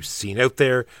streams you've seen out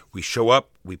there. We show up,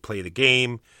 we play the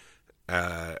game.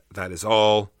 That is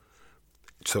all.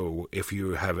 So if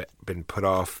you have been put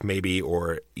off maybe,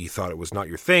 or you thought it was not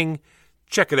your thing,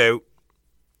 check it out.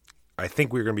 I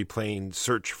think we're going to be playing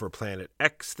Search for Planet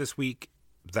X this week.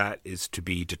 That is to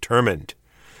be determined.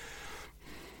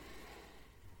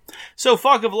 So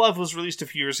Fog of Love was released a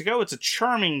few years ago. It's a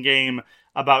charming game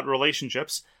about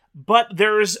relationships, but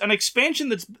there's an expansion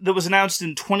that was announced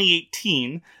in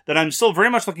 2018 that I'm still very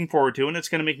much looking forward to, and it's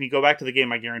going to make me go back to the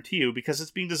game, I guarantee you, because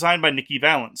it's being designed by Nikki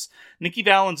Valens. Nikki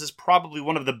Valens is probably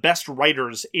one of the best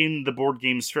writers in the board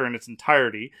game sphere in its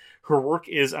entirety. Her work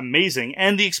is amazing,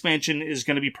 and the expansion is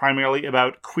going to be primarily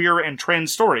about queer and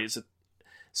trans stories.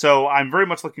 So I'm very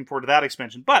much looking forward to that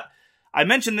expansion. But I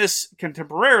mention this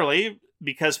contemporarily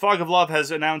because Fog of Love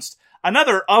has announced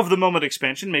another of-the-moment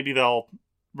expansion. Maybe they'll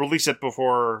release it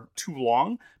before too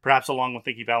long, perhaps along with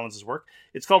Nikki Valens' work.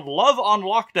 It's called Love on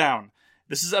Lockdown.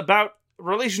 This is about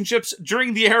relationships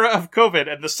during the era of COVID,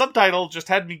 and the subtitle just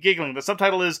had me giggling. The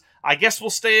subtitle is, I Guess We'll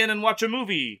Stay In and Watch a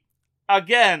Movie.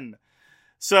 Again.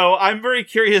 So I'm very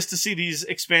curious to see these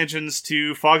expansions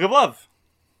to Fog of Love.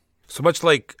 So much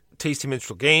like Tasty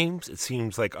Minstrel Games, it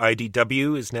seems like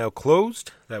IDW is now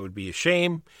closed. That would be a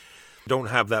shame. Don't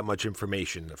have that much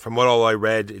information. From what all I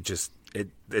read,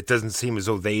 it doesn't seem as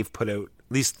though they've put out,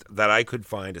 at least that I could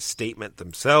find, a statement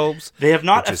themselves. They have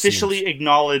not officially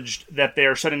acknowledged that they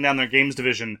are shutting down their games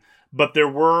division, but there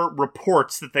were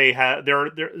reports that they had. There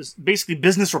are basically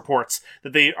business reports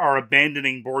that they are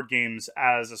abandoning board games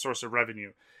as a source of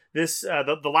revenue. This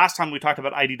the last time we talked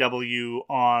about IDW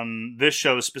on this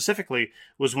show specifically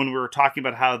was when we were talking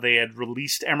about how they had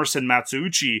released Emerson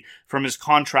Matsuuchi from his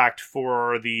contract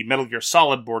for the Metal Gear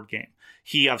Solid board game.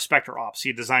 He of Spectre Ops.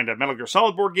 He designed a Metal Gear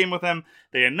Solid board game with them.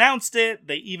 They announced it.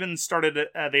 They even started.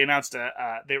 They announced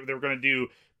they were going to do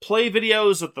play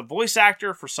videos with the voice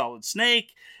actor for Solid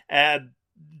Snake.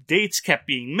 Dates kept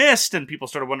being missed, and people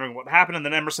started wondering what happened. And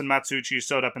then Emerson Matsuuchi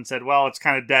showed up and said, well, it's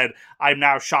kind of dead. I'm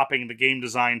now shopping the game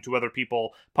design to other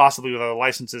people, possibly with other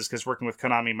licenses, because working with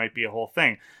Konami might be a whole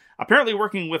thing. Apparently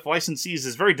working with licensees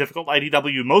is very difficult.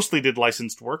 IDW mostly did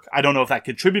licensed work. I don't know if that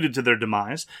contributed to their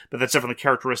demise, but that's definitely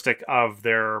characteristic of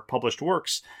their published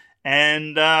works.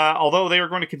 And although they are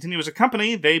going to continue as a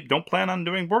company, they don't plan on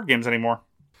doing board games anymore.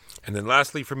 And then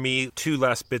lastly for me, 2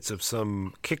 last bits of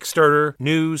some Kickstarter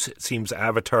news. It seems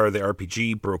Avatar the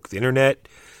RPG broke the internet.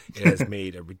 It has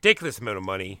made a ridiculous amount of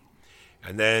money.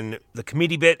 And then the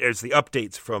committee bit is the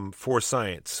updates from For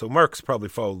Science. So Mark's probably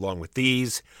followed along with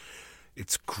these.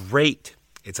 It's great.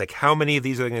 It's like, how many of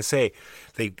these are they going to say?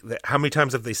 How many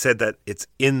times have they said that it's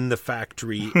in the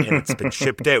factory and it's been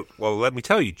shipped out? Well, let me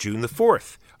tell you, June the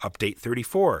 4th, update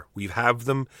 34. We have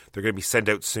them. They're going to be sent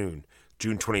out soon,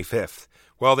 June 25th.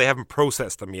 Well, they haven't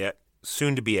processed them yet.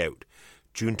 Soon to be out,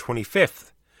 June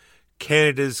 25th.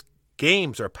 Canada's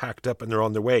games are packed up and they're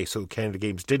on their way. So Canada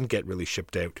games didn't get really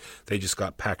shipped out. They just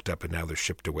got packed up and now they're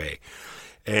shipped away.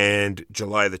 And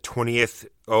July the 20th,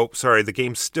 the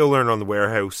games still aren't on the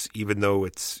warehouse, even though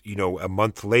it's, a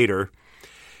month later.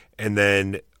 And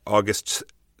then August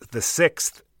the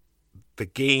 6th, the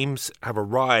games have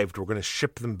arrived. We're going to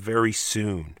ship them very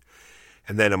soon.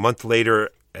 And then a month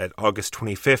later, at August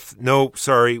 25th,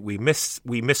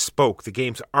 we misspoke. The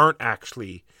games aren't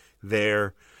actually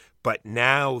there, but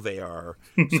now they are.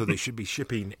 So they should be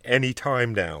shipping any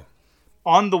time now.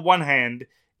 On the one hand,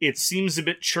 it seems a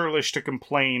bit churlish to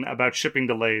complain about shipping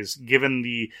delays, given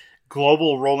the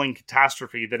global rolling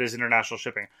catastrophe that is international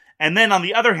shipping. And then on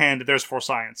the other hand, there's For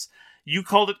Science. You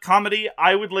called it comedy.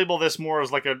 I would label this more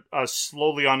as like a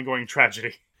slowly ongoing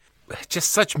tragedy.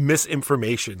 Just such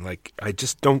misinformation. I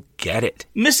just don't get it.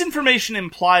 Misinformation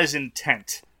implies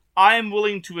intent. I am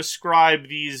willing to ascribe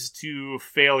these to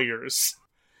failures.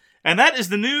 And that is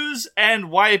the news and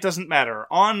why it doesn't matter.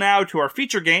 On now to our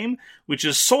feature game, which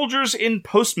is Soldiers in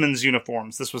Postmen's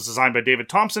Uniforms. This was designed by David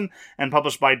Thompson and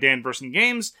published by Dan Verson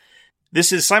Games.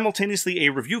 This is simultaneously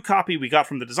a review copy we got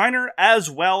from the designer, as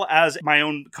well as my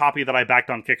own copy that I backed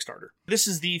on Kickstarter. This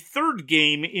is the third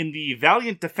game in the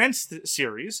Valiant Defense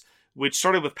series, which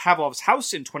started with Pavlov's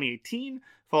House in 2018,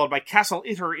 followed by Castle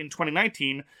Itter in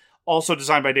 2019, also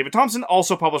designed by David Thompson,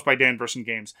 also published by Dan Verson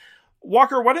Games.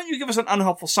 Walker, why don't you give us an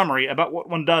unhelpful summary about what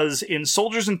one does in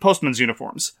Soldiers in Postmen's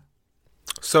Uniforms?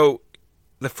 So,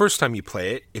 the first time you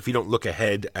play it, if you don't look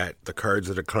ahead at the cards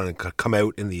that are going to come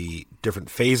out in the different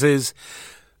phases,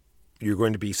 you're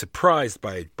going to be surprised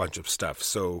by a bunch of stuff.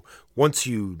 So, once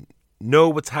you know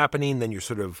what's happening, then you're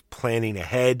sort of planning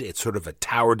ahead. It's sort of a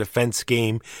tower defense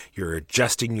game. You're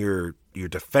adjusting your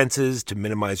defenses to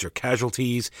minimize your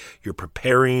casualties. You're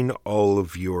preparing all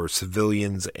of your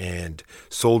civilians and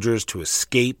soldiers to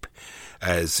escape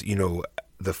as,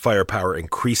 the firepower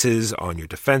increases on your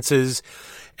defenses.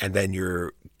 And then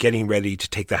you're getting ready to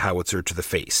take the howitzer to the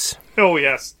face. Oh,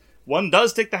 yes. One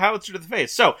does take the howitzer to the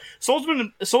face. So,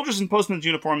 Soldiers in Postmen's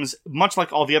Uniforms, much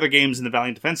like all the other games in the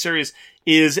Valiant Defense series,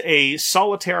 is a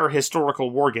solitaire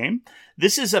historical war game.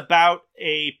 This is about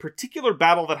a particular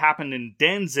battle that happened in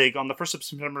Danzig on the 1st of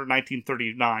September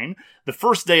 1939, the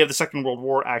first day of the Second World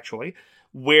War, actually,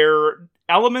 where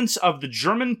elements of the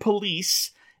German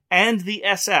police and the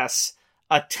SS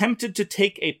attempted to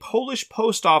take a Polish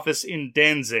post office in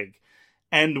Danzig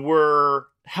and were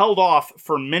held off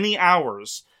for many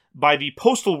hours by the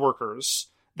postal workers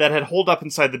that had holed up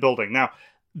inside the building. Now,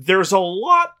 there's a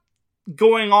lot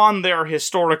going on there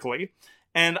historically,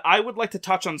 and I would like to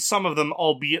touch on some of them,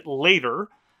 albeit later,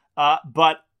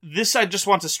 but this I just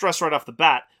want to stress right off the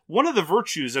bat. One of the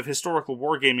virtues of historical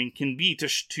wargaming can be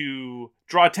to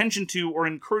draw attention to or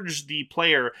encourage the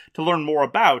player to learn more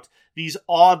about these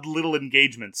odd little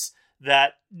engagements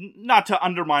that, not to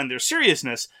undermine their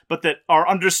seriousness, but that are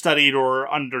understudied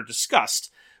or under-discussed,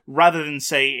 rather than,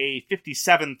 say, a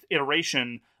 57th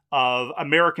iteration of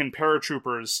American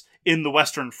paratroopers in the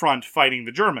Western Front fighting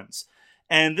the Germans.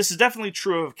 And this is definitely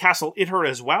true of Castle Itter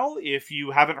as well. If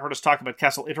you haven't heard us talk about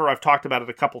Castle Itter, I've talked about it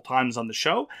a couple times on the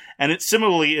show. And it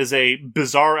similarly is a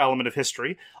bizarre element of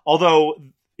history, although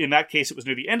in that case it was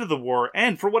near the end of the war.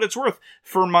 And for what it's worth,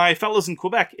 for my fellows in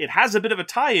Quebec, it has a bit of a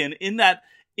tie-in in that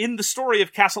in the story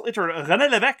of Castle Itter, René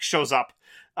Lévesque shows up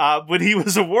when he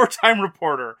was a wartime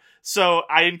reporter. So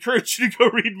I encourage you to go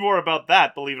read more about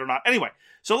that, believe it or not. Anyway,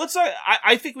 so let's.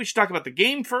 I think we should talk about the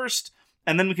game first,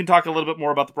 and then we can talk a little bit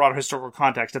more about the broader historical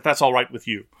context, if that's all right with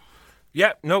you.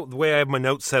 Yeah, no, the way I have my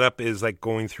notes set up is like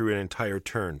going through an entire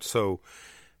turn. So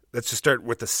let's just start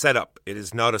with the setup. It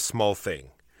is not a small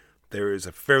thing. There is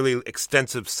a fairly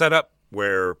extensive setup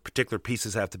where particular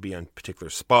pieces have to be on particular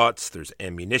spots. There's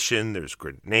ammunition, there's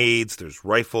grenades, there's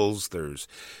rifles, there's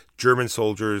German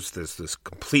soldiers. There's this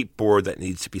complete board that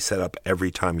needs to be set up every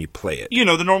time you play it. You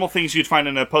know, the normal things you'd find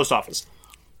in a post office.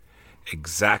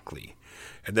 Exactly.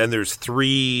 And then there's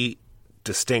 3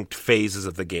 distinct phases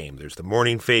of the game. There's the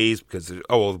morning phase because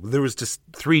there was just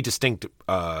 3 distinct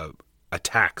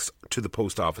attacks to the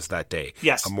post office that day.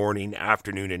 Yes. A morning,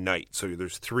 afternoon, and night. So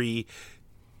there's 3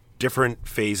 different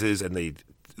phases, and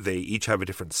they each have a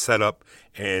different setup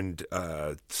and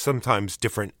sometimes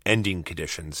different ending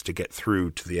conditions to get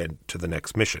through to the end to the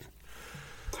next mission.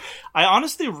 I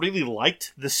honestly really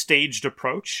liked the staged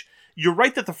approach. You're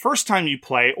right that the first time you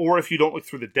play, or if you don't look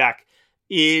through the deck,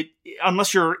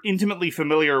 unless you're intimately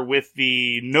familiar with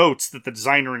the notes that the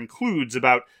designer includes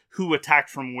about who attacked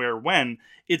from where when,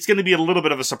 it's going to be a little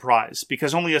bit of a surprise,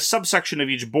 because only a subsection of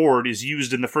each board is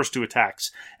used in the first 2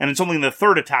 attacks, and it's only in the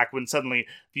third attack when suddenly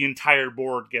the entire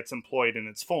board gets employed in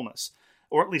its fullness,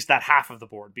 or at least that half of the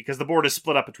board, because the board is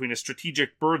split up between a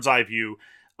strategic bird's eye view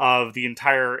of the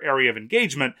entire area of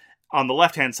engagement on the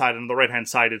left-hand side, and on the right-hand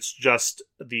side it's just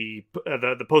the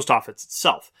post office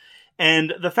itself.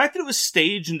 And the fact that it was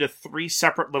staged into 3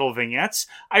 separate little vignettes,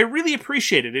 I really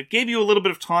appreciated. It gave you a little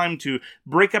bit of time to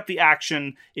break up the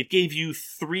action. It gave you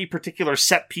 3 particular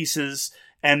set pieces,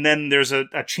 and then there's a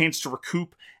chance to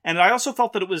recoup. And I also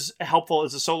felt that it was helpful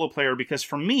as a solo player, because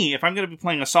for me, if I'm going to be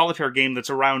playing a solitaire game that's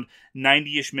around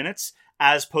 90-ish minutes,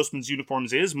 as Postman's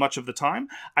Uniforms is much of the time,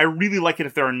 I really like it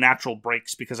if there are natural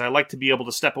breaks, because I like to be able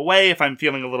to step away if I'm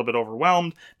feeling a little bit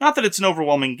overwhelmed. Not that it's an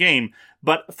overwhelming game,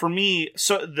 but for me,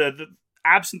 so the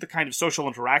absent the kind of social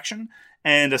interaction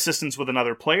and assistance with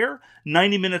another player,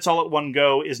 90 minutes all at one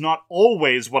go is not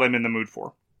always what I'm in the mood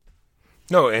for.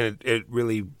 No, and it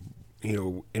really,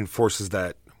 enforces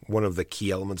that one of the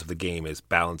key elements of the game is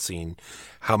balancing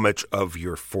how much of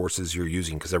your forces you're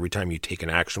using, because every time you take an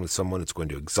action with someone, it's going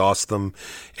to exhaust them,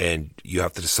 and you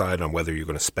have to decide on whether you're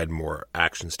going to spend more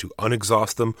actions to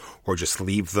unexhaust them or just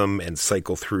leave them and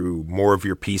cycle through more of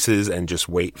your pieces and just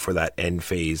wait for that end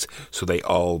phase so they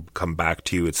all come back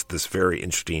to you. It's this very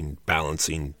interesting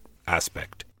balancing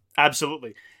aspect.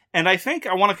 Absolutely. And I think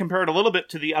I want to compare it a little bit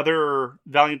to the other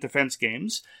Valiant Defense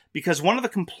games, because one of the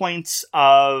complaints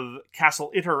of Castle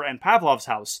Itter and Pavlov's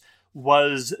House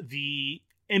was the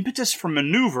impetus for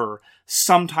maneuver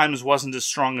sometimes wasn't as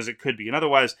strong as it could be. In other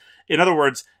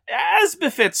words, as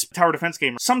befits tower defense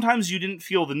gamers, sometimes you didn't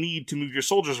feel the need to move your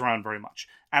soldiers around very much.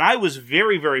 And I was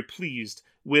very, very pleased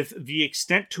with the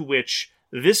extent to which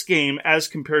this game, as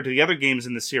compared to the other games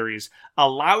in the series,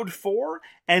 allowed for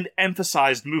and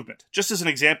emphasized movement. Just as an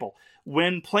example,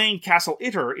 when playing Castle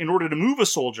Itter, in order to move a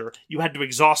soldier, you had to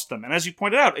exhaust them. And as you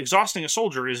pointed out, exhausting a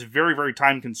soldier is very, very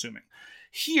time-consuming.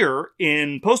 Here,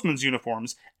 in Postman's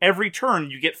Uniforms, every turn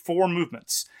you get 4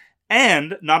 movements.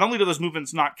 And not only do those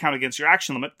movements not count against your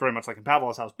action limit, very much like in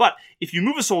Pavlov's House, but if you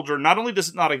move a soldier, not only does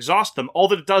it not exhaust them, all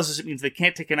that it does is it means they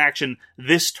can't take an action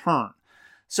this turn.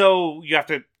 So you have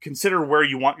to consider where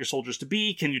you want your soldiers to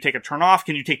be. Can you take a turn off?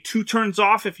 Can you take 2 turns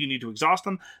off if you need to exhaust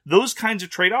them? Those kinds of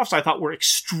trade-offs I thought were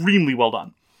extremely well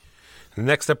done. The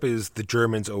next up is the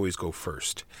Germans always go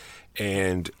first.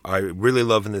 And I really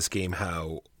love in this game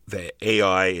how the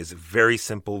AI is very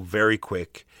simple, very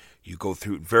quick. You go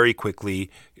through it very quickly.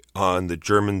 On the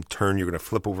German turn, you're going to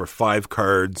flip over 5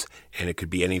 cards, and it could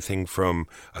be anything from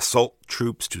assault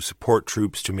troops to support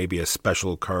troops to maybe a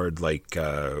special card like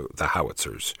the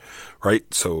howitzers, right?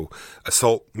 So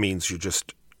assault means you're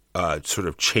just sort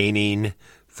of chaining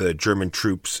the German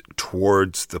troops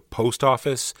towards the post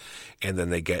office, and then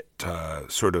they get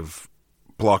sort of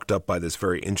blocked up by this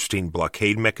very interesting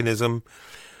blockade mechanism.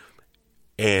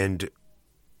 And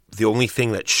the only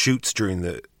thing that shoots during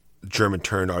the German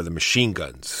turn are the machine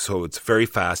guns. So it's very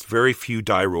fast, very few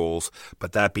die rolls.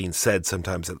 But that being said,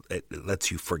 sometimes it lets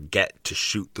you forget to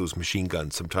shoot those machine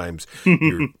guns. Sometimes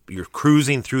you're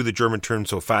cruising through the German turn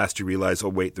so fast you realize, oh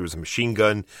wait, there was a machine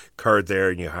gun card there,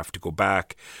 and you have to go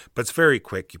back. But it's very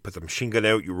quick. You put the machine gun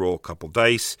out, you roll a couple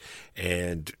dice,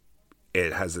 and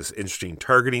it has this interesting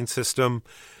targeting system.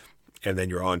 And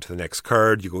then you're on to the next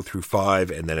card. You go through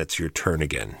 5, and then it's your turn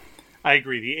again. I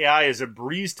agree. The AI is a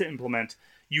breeze to implement.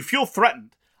 You feel threatened.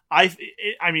 I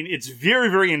mean, it's very,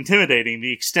 very intimidating,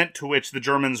 the extent to which the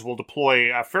Germans will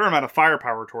deploy a fair amount of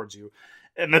firepower towards you.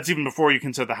 And that's even before you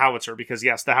consider the howitzer, because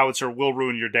yes, the howitzer will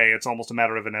ruin your day. It's almost a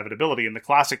matter of inevitability. In the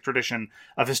classic tradition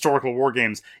of historical war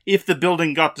games, if the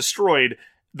building got destroyed,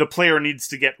 the player needs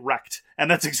to get wrecked.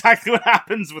 And that's exactly what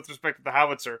happens with respect to the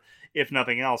howitzer, if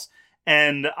nothing else.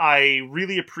 And I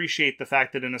really appreciate the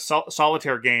fact that in a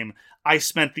solitaire game, I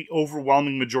spent the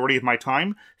overwhelming majority of my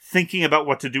time thinking about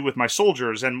what to do with my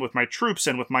soldiers and with my troops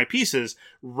and with my pieces,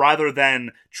 rather than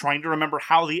trying to remember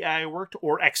how the AI worked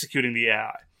or executing the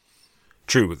AI.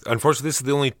 True. Unfortunately, this is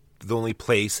the only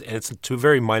place, and it's to a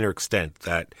very minor extent,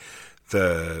 that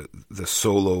the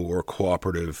solo or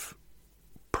cooperative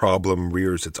problem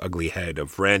rears its ugly head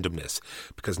of randomness,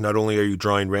 because not only are you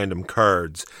drawing random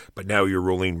cards, but now you're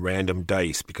rolling random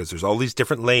dice, because there's all these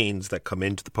different lanes that come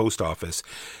into the post office,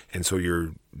 and so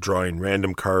you're drawing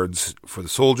random cards for the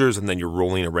soldiers, and then you're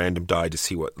rolling a random die to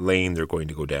see what lane they're going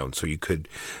to go down. So you could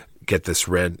get this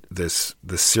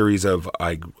series of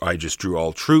I just drew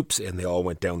all troops and they all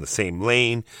went down the same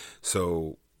lane.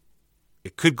 So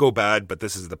it could go bad, but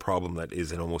this is the problem that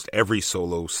is in almost every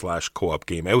solo/co-op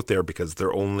game out there, because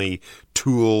their only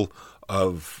tool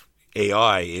of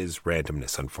AI is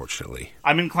randomness, unfortunately.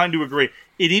 I'm inclined to agree.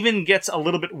 It even gets a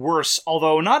little bit worse,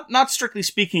 although not strictly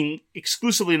speaking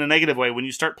exclusively in a negative way, when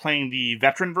you start playing the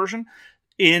veteran version.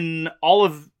 In all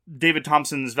of David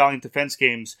Thompson's Valiant Defense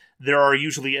games, there are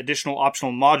usually additional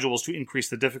optional modules to increase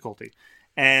the difficulty.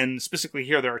 And specifically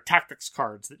here, there are tactics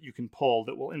cards that you can pull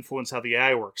that will influence how the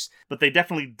AI works. But they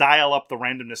definitely dial up the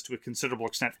randomness to a considerable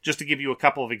extent. Just to give you a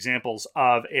couple of examples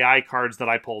of AI cards that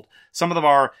I pulled. Some of them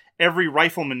are, every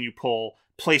rifleman you pull,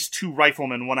 place 2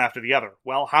 riflemen one after the other.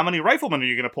 Well, how many riflemen are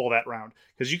you going to pull that round?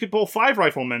 Because you could pull 5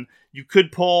 riflemen, you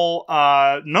could pull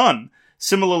none.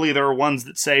 Similarly, there are ones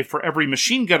that say, for every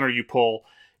machine gunner you pull,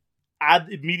 add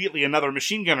immediately another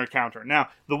machine gunner counter. Now,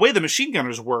 the way the machine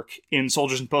gunners work in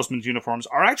soldiers and postmen's uniforms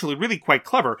are actually really quite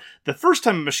clever. The first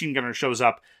time a machine gunner shows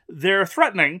up, they're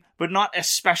threatening, but not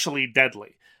especially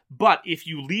deadly. But if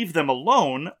you leave them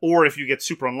alone, or if you get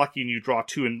super unlucky and you draw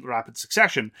 2 in rapid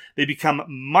succession, they become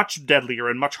much deadlier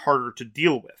and much harder to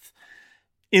deal with.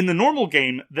 In the normal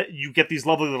game, that you get these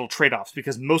lovely little trade-offs,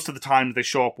 because most of the time they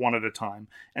show up one at a time.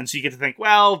 And so you get to think,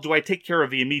 well, do I take care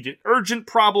of the immediate urgent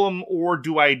problem, or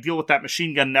do I deal with that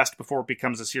machine gun nest before it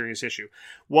becomes a serious issue?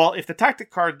 Well, if the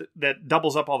tactic card that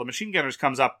doubles up all the machine gunners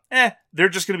comes up, they're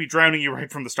just going to be drowning you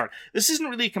right from the start. This isn't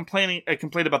really a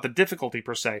complaint about the difficulty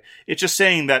per se. It's just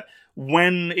saying that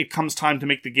when it comes time to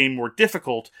make the game more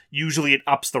difficult, usually it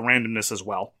ups the randomness as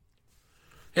well.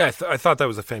 Yeah, I thought that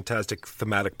was a fantastic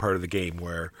thematic part of the game,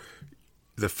 where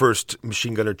the first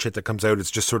machine gunner chit that comes out is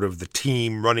just sort of the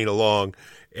team running along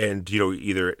and,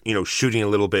 either, shooting a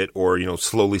little bit or,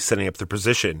 slowly setting up their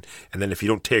position. And then if you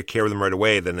don't take care of them right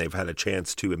away, then they've had a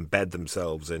chance to embed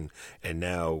themselves, and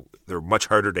now they're much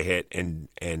harder to hit and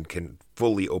can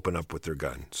fully open up with their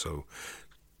gun. So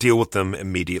deal with them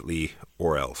immediately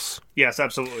or else. Yes,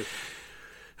 absolutely.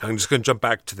 I'm just going to jump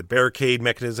back to the barricade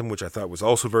mechanism, which I thought was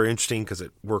also very interesting because it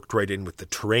worked right in with the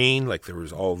terrain. Like, there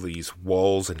was all these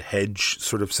walls and hedge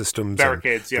sort of systems.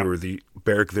 Barricades, yeah.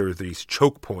 There were these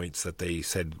choke points that they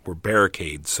said were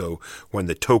barricades. So when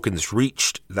the tokens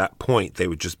reached that point, they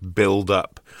would just build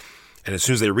up. And as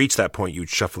soon as they reached that point, you'd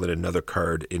shuffle in another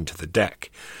card into the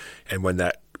deck. And when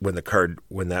that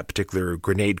particular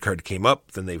grenade card came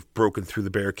up, then they've broken through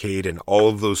the barricade, and all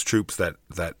of those troops that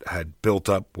had built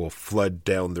up will flood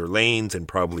down their lanes and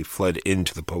probably flood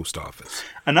into the post office.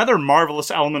 Another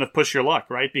marvelous element of push your luck,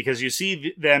 right? Because you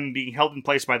see them being held in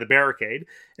place by the barricade,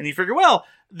 and you figure, well,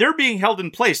 they're being held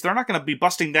in place. They're not going to be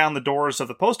busting down the doors of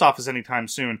the post office anytime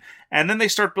soon. And then they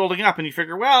start building up, and you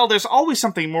figure, well, there's always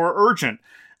something more urgent.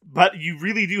 But you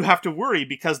really do have to worry,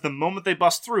 because the moment they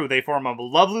bust through, they form a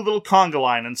lovely little conga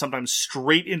line, and sometimes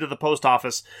straight into the post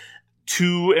office,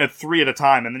 2 and 3 at a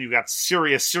time, and then you've got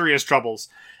serious troubles.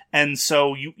 And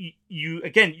so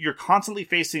you're constantly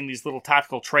facing these little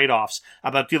tactical trade-offs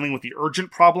about dealing with the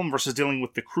urgent problem versus dealing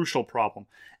with the crucial problem.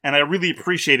 And I really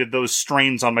appreciated those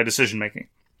strains on my decision-making.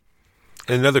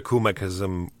 And another cool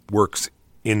mechanism works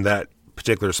in that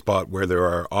particular spot where there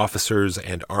are officers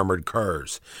and armored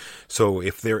cars. So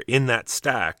if they're in that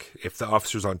stack, if the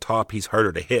officer's on top, he's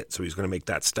harder to hit, so he's going to make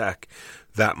that stack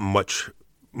that much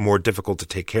more difficult to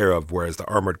take care of, whereas the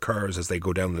armored cars, as they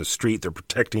go down the street, they're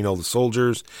protecting all the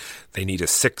soldiers. They need a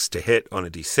 6 to hit on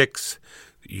a d6.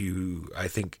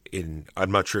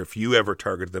 I'm not sure if you ever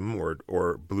targeted them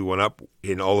or blew one up.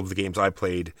 In all of the games I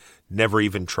played, never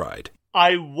even tried.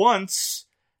 I once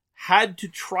had to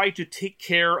try to take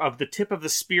care of the tip of the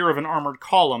spear of an armored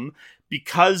column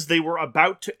because they were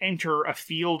about to enter a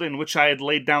field in which I had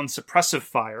laid down suppressive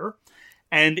fire.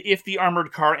 And if the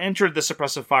armored car entered the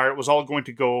suppressive fire, it was all going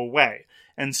to go away.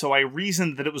 And so I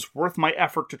reasoned that it was worth my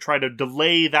effort to try to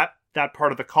delay that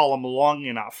part of the column long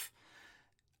enough.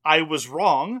 I was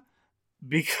wrong,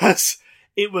 because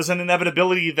it was an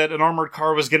inevitability that an armored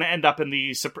car was going to end up in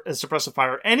the suppressive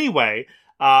fire anyway,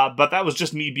 but that was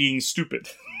just me being stupid.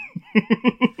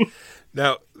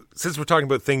 Now, since we're talking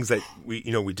about things that we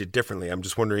did differently, I'm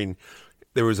just wondering,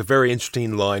 there was a very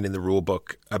interesting line in the rule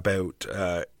book about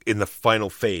in the final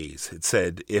phase. It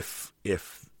said if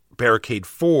Barricade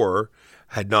 4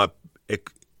 had not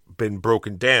been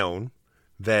broken down,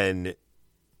 then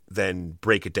then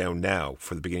break it down now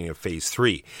for the beginning of phase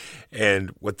 3. And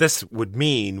what this would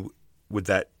mean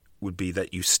would be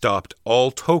that you stopped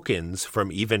all tokens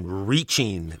from even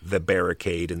reaching the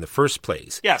barricade in the first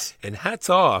place. Yes. And hats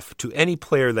off to any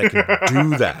player that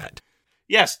can do that.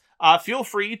 Yes. Feel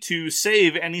free to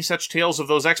save any such tales of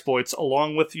those exploits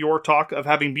along with your talk of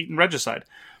having beaten Regicide.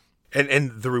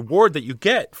 And the reward that you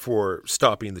get for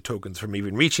stopping the tokens from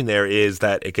even reaching there is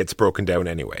that it gets broken down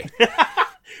anyway.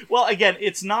 Well, again,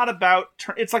 it's not about...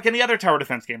 it's like any other tower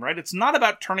defense game, right? It's not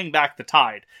about turning back the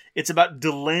tide. It's about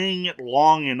delaying it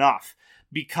long enough.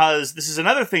 Because this is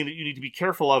another thing that you need to be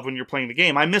careful of when you're playing the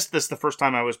game. I missed this the first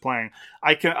time I was playing.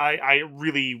 I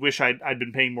really wish I'd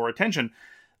been paying more attention.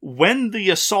 When the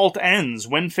assault ends,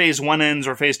 when phase 1 ends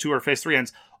or phase 2 or phase 3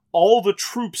 ends, all the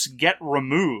troops get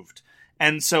removed.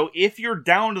 And so if you're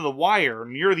down to the wire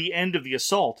near the end of the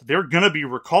assault, they're going to be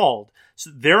recalled.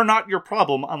 So they're not your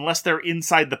problem unless they're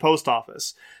inside the post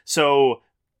office. So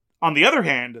on the other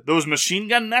hand, those machine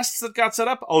gun nests that got set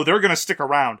up, they're going to stick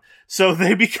around. So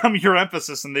they become your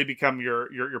emphasis and they become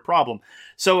your problem.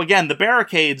 So again, the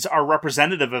barricades are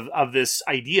representative of this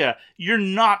idea. You're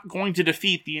not going to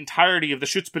defeat the entirety of the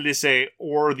Schutzpolizei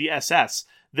or the SS.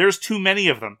 There's too many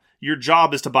of them. Your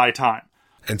job is to buy time.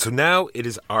 And so now it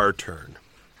is our turn.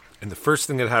 And the first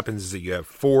thing that happens is that you have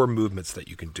 4 movements that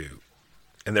you can do.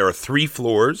 And there are 3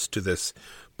 floors to this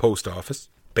post office: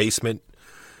 basement,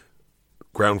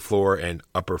 ground floor, and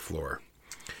upper floor.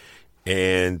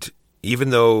 And even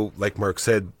though, like Mark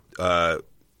said,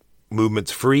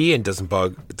 movement's free and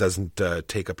doesn't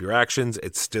take up your actions,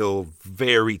 it's still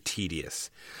very tedious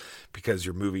because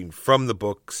you're moving from the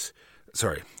books.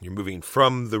 You're moving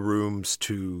from the rooms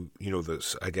to,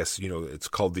 it's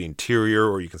called the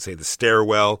interior, or you can say the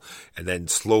stairwell, and then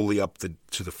slowly up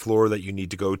to the floor that you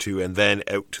need to go to, and then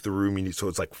out to the room you need. So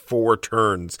it's like 4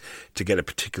 turns to get a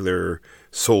particular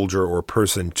soldier or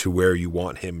person to where you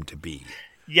want him to be.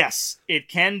 Yes, it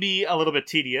can be a little bit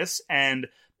tedious, and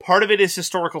part of it is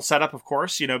historical setup, of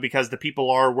course, because the people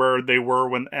are where they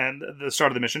were and the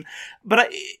start of the mission.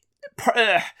 But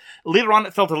later on,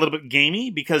 it felt a little bit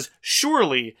gamey because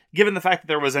surely, given the fact that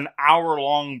there was an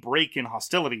hour-long break in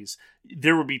hostilities,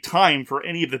 there would be time for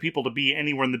any of the people to be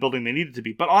anywhere in the building they needed to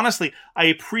be. But honestly, I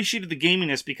appreciated the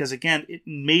gaminess because, again, it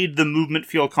made the movement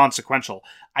feel consequential.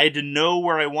 I had to know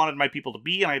where I wanted my people to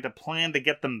be, and I had to plan to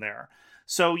get them there.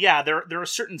 So yeah, there are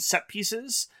certain set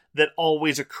pieces that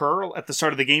always occur at the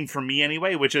start of the game, for me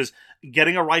anyway, which is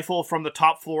getting a rifle from the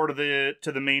top floor to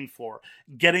the main floor,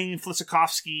 getting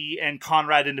Flisikovsky and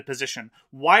Conrad into position.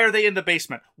 Why are they in the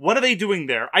basement? What are they doing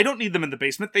there? I don't need them in the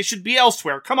basement. They should be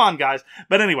elsewhere. Come on, guys.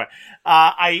 But anyway,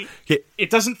 it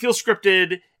doesn't feel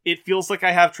scripted. It feels like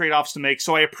I have trade-offs to make,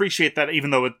 so I appreciate that,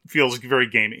 even though it feels very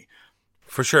gamey.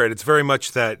 For sure, and it's very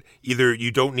much that either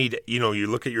you don't need, you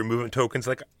look at your movement tokens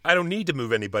like, I don't need to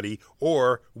move anybody,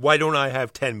 or why don't I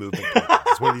have 10 movement tokens?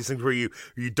 It's one of these things where you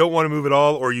don't want to move at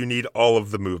all, or you need all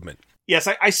of the movement. Yes,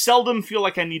 I seldom feel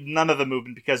like I need none of the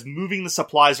movement, because moving the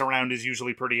supplies around is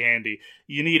usually pretty handy.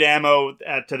 You need ammo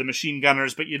to the machine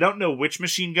gunners, but you don't know which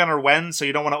machine gunner when, so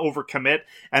you don't want to overcommit.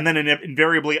 And then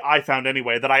invariably, I found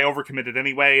anyway, that I overcommitted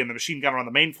anyway, and the machine gunner on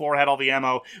the main floor had all the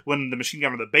ammo, when the machine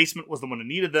gunner in the basement was the one who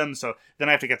needed them, so then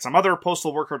I have to get some other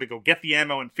postal worker to go get the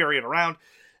ammo and ferry it around.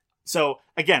 So,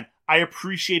 again, I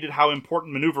appreciated how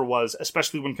important maneuver was,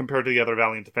 especially when compared to the other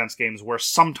Valiant Defense games, where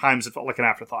sometimes it felt like an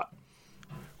afterthought.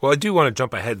 Well, I do want to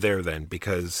jump ahead there then,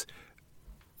 because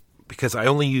I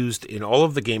only used, in all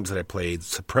of the games that I played,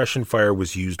 suppression fire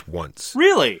was used once.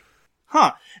 Really?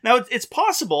 Huh. Now, it's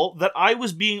possible that I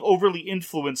was being overly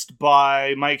influenced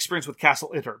by my experience with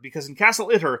Castle Itter, because in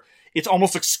Castle Itter, it's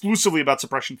almost exclusively about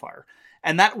suppression fire.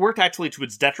 And that worked actually to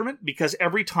its detriment, because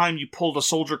every time you pulled a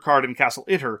soldier card in Castle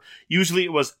Itter, usually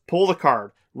it was pull the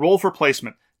card, roll for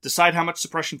placement, decide how much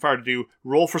suppression fire to do,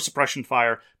 roll for suppression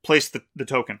fire, place the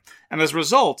token. And as a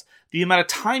result, the amount of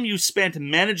time you spent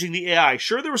managing the AI,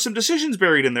 sure, there were some decisions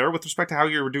buried in there with respect to how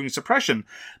you were doing suppression,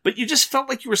 but you just felt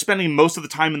like you were spending most of the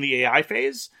time in the AI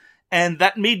phase, and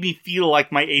that made me feel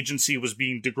like my agency was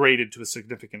being degraded to a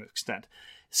significant extent.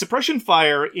 Suppression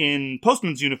fire in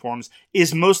postman's uniforms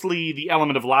is mostly the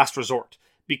element of last resort,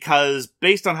 because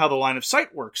based on how the line of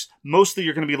sight works, mostly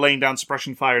you're going to be laying down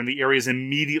suppression fire in the areas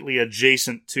immediately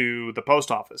adjacent to the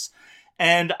post office.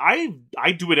 And I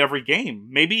do it every game.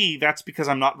 Maybe that's because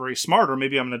I'm not very smart, or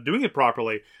maybe I'm not doing it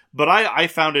properly, but I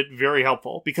found it very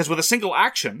helpful, because with a single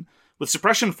action, with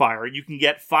suppression fire, you can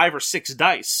get 5 or 6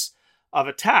 dice of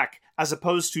attack, as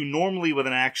opposed to normally with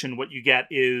an action, what you get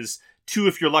is 2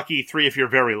 if you're lucky, 3 if you're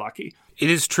very lucky. It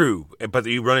is true, but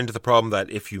you run into the problem that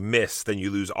if you miss, then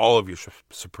you lose all of your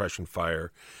suppression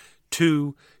fire.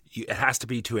 2, it has to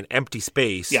be to an empty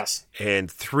space. Yes. And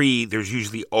 3, there's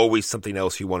usually always something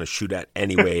else you want to shoot at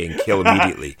anyway and kill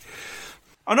immediately.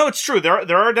 Oh, no, it's true. There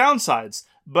are downsides,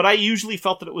 but I usually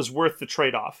felt that it was worth the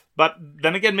trade-off. But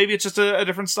then again, maybe it's just a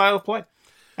different style of play.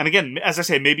 And again, as I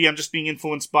say, maybe I'm just being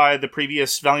influenced by the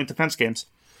previous Valiant Defense games.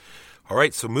 All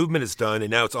right, so movement is done, and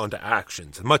now it's on to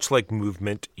actions. And much like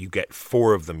movement, you get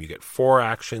 4 of them. You get 4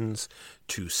 actions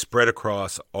to spread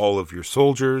across all of your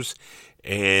soldiers,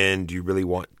 and you really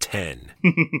want 10.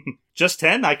 Just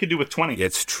 10? I could do with 20.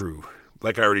 It's true.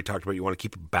 Like I already talked about, you want to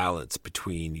keep a balance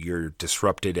between your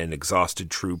disrupted and exhausted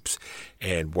troops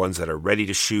and ones that are ready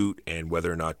to shoot, and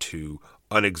whether or not to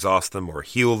unexhaust them or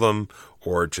heal them,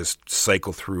 or just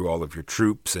cycle through all of your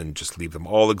troops and just leave them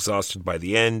all exhausted by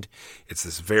the end. It's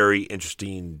this very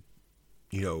interesting,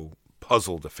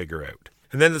 puzzle to figure out.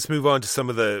 And then let's move on to some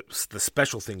of the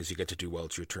special things you get to do while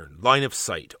it's your turn. Line of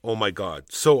sight. Oh my God.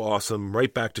 So awesome.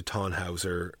 Right back to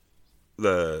Tannhauser.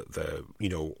 The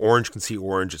orange can see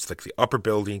orange. It's like the upper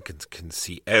building can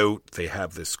see out. They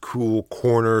have this cool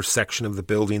corner section of the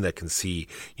building that can see,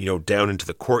 down into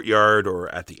the courtyard or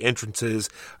at the entrances.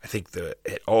 I think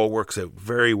it all works out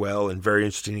very well and very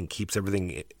interesting and keeps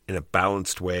everything in a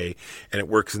balanced way. And it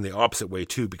works in the opposite way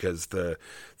too, because the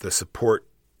support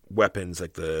weapons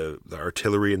like the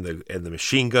artillery and the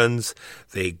machine guns,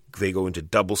 they go into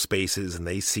double spaces and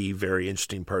they see very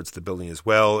interesting parts of the building as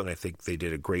well. And I think they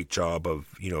did a great job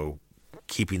of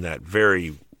keeping that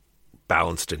very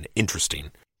balanced and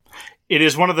interesting. It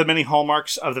is one of the many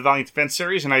hallmarks of the Valiant Defense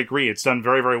series, and I agree, it's done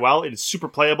very, very well. It is super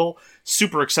playable,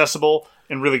 super accessible,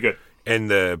 and really good.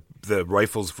 And the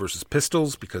rifles versus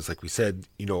pistols, because like we said,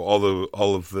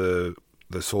 all of the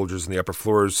soldiers in the upper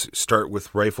floors start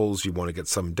with rifles. You want to get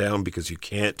some down because you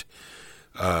can't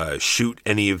shoot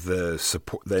any of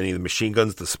the machine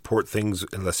guns, the support things,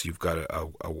 unless you've got a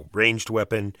ranged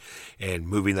weapon. And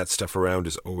moving that stuff around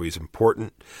is always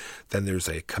important. Then there's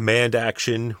a command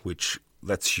action, which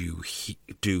lets you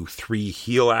do 3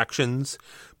 heal actions,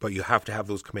 but you have to have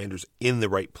those commanders in the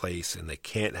right place, and they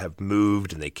can't have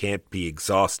moved, and they can't be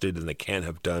exhausted, and they can't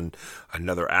have done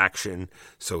another action.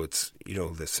 So it's,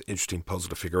 this interesting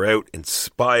puzzle to figure out.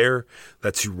 Inspire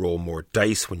lets you roll more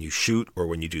dice when you shoot or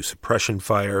when you do suppression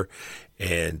fire,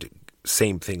 and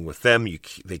same thing with them.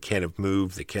 They can't have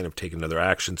moved, they can't have taken another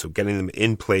action, so getting them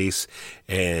in place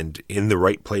and in the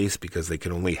right place, because they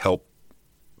can only help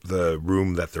the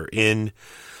room that they're in.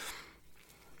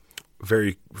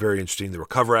 Very, very interesting. The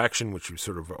recover action, which we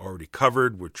sort of already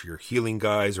covered, which your healing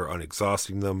guys are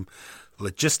unexhausting them.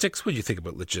 Logistics, what do you think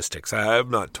about logistics? I'm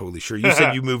not totally sure. You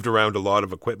said you moved around a lot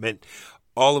of equipment.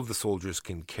 All of the soldiers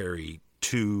can carry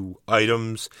 2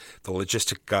 items. The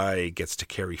logistic guy gets to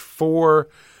carry 4.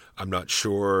 I'm not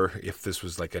sure if this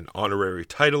was like an honorary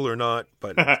title or not,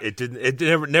 but it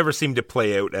never seemed to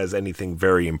play out as anything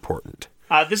very important.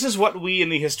 This is what we in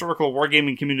the historical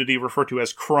wargaming community refer to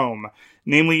as Chrome,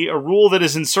 namely a rule that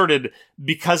is inserted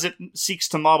because it seeks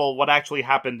to model what actually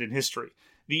happened in history.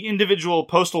 The individual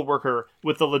postal worker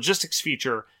with the logistics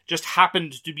feature just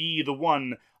happened to be the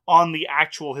one on the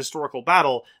actual historical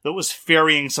battle that was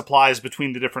ferrying supplies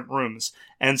between the different rooms.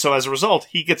 And so as a result,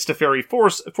 he gets to ferry 4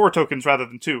 tokens rather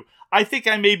than 2. I think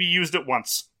I maybe used it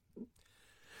once.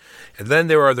 And then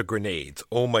there are the grenades.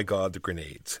 Oh my God, the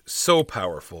grenades. So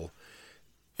powerful.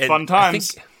 And fun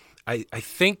times. I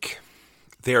think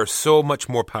they are so much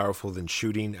more powerful than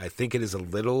shooting. I think it is a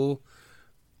little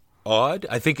odd.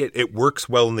 I think it works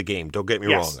well in the game. Don't get me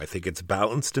wrong. I think it's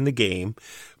balanced in the game.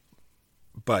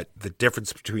 But the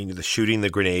difference between the shooting and the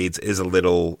grenades is a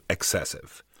little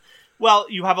excessive. Well,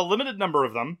 you have a limited number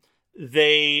of them.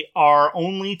 They are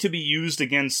only to be used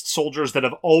against soldiers that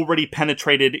have already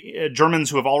penetrated,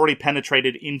 Germans who have already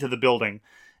penetrated into the building.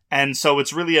 And so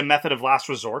it's really a method of last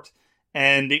resort.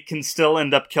 And it can still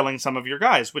end up killing some of your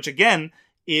guys, which again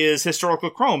is historical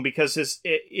Chrome, because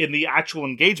in the actual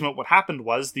engagement, what happened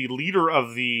was the leader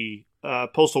of the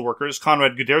postal workers,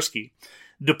 Konrad Guderski,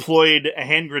 deployed a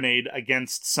hand grenade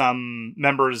against some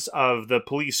members of the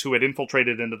police who had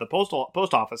infiltrated into the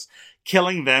post office,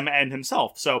 killing them and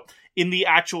himself. So in the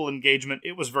actual engagement,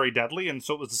 it was very deadly, and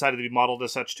so it was decided to be modeled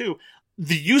as such too.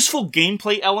 The useful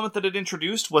gameplay element that it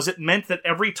introduced was it meant that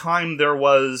every time there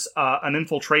was an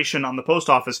infiltration on the post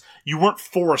office, you weren't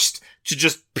forced to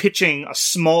just pitching a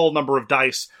small number of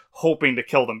dice hoping to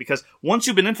kill them. Because once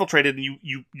you've been infiltrated and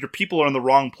your people are in the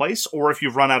wrong place, or if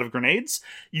you've run out of grenades,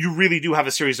 you really do have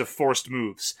a series of forced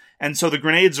moves. And so the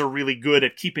grenades are really good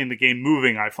at keeping the game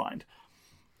moving, I find.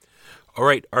 All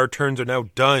right, our turns are now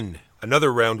done.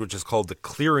 Another round, which is called the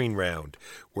clearing round,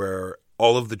 where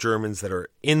all of the Germans that are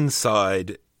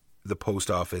inside the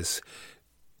post office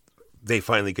they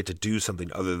finally get to do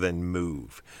something other than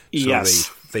move. So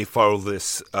Yes. they follow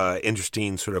this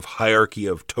interesting sort of hierarchy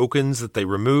of tokens that they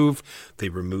remove. They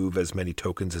remove as many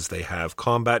tokens as they have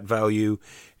combat value.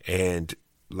 And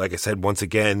like I said, once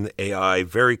again, AI,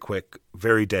 very quick,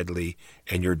 very deadly,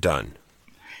 and you're done.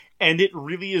 And it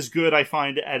really is good, I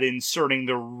find, at inserting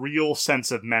the real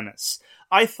sense of menace.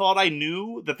 I thought I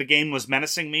knew that the game was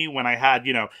menacing me when I had,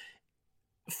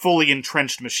 fully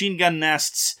entrenched machine gun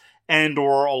nests and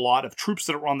or a lot of troops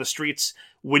that were on the streets.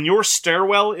 When your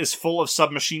stairwell is full of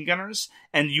submachine gunners,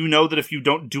 and you know that if you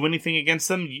don't do anything against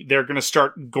them, they're going to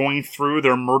start going through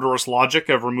their murderous logic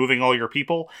of removing all your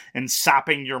people and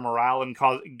sapping your morale and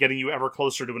getting you ever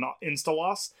closer to an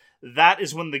insta-loss, that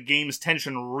is when the game's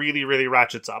tension really, really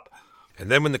ratchets up. And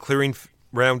then when the clearing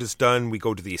round is done, we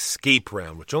go to the escape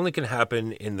round, which only can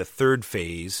happen in the third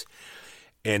phase.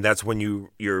 And that's when you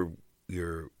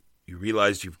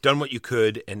realize you've done what you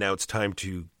could, and now it's time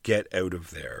to get out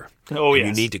of there. Oh,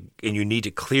 and yes. You need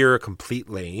to clear a complete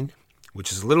lane,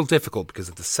 which is a little difficult because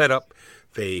at the setup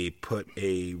they put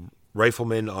a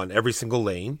rifleman on every single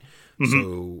lane.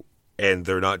 So, and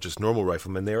they're not just normal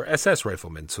riflemen; they're SS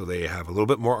riflemen, so they have a little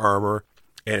bit more armor.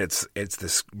 And it's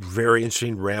this very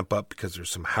interesting ramp up because there's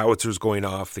some howitzers going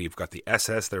off. You've got the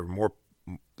SS; they're more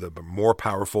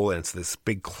powerful, and it's this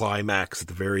big climax at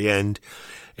the very end.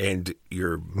 And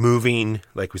you're moving,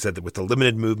 like we said, with the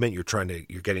limited movement, you're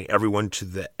getting everyone to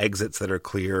the exits that are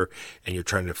clear, and you're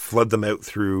trying to flood them out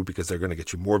through because they're going to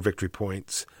get you more victory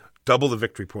points, double the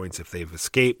victory points if they've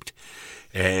escaped.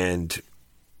 And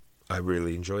I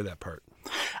really enjoy that part.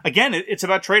 Again, it's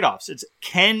about trade-offs. It's,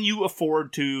 can you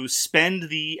afford to spend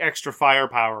the extra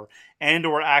firepower and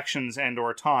or actions and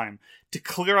or time to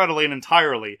clear out a lane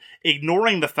entirely,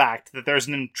 ignoring the fact that there's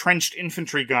an entrenched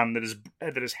infantry gun that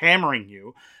is hammering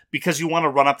you because you want to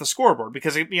run up the scoreboard?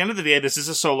 Because at the end of the day, this is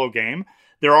a solo game.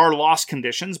 There are loss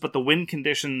conditions, but the win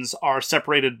conditions are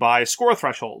separated by score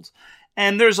thresholds.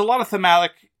 And there's a lot of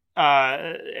thematic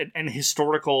and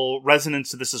historical resonance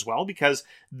to this as well, because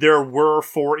there were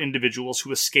 4 individuals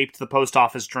who escaped the post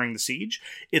office during the siege.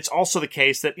 It's also the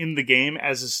case that in the game,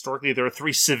 as historically, there are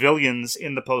 3 civilians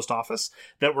in the post office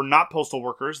that were not postal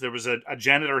workers. There was a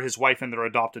janitor, his wife, and their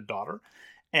adopted daughter.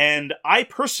 And I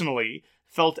personally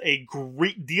felt a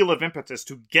great deal of impetus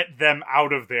to get them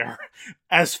out of there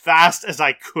as fast as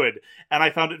I could. And I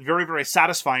found it very, very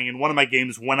satisfying in one of my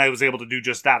games when I was able to do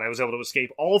just that. I was able to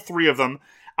escape all 3 of them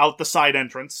out the side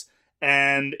entrance,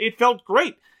 and it felt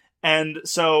great. And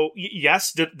so,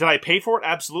 yes, did I pay for it?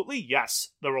 Absolutely, yes.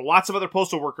 There were lots of other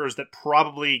postal workers that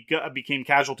probably became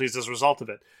casualties as a result of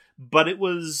it. But it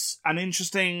was an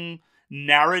interesting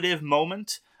narrative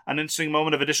moment, an interesting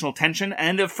moment of additional tension,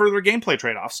 and of further gameplay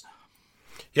trade-offs.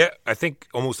 Yeah, I think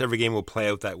almost every game will play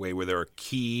out that way, where there are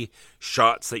key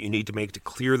shots that you need to make to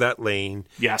clear that lane.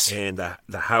 Yes. And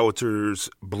the howitzers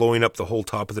blowing up the whole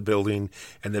top of the building,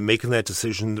 and then making that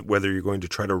decision whether you're going to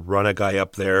try to run a guy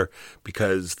up there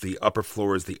because the upper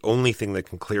floor is the only thing that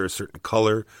can clear a certain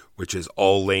color, which is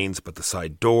all lanes but the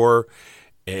side door.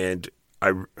 And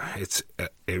it's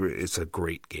a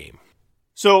great game.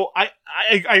 So I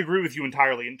agree with you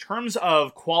entirely. In terms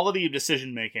of quality of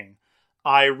decision-making,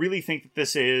 I really think that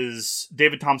this is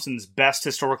David Thompson's best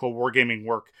historical wargaming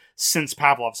work since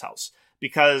Pavlov's House.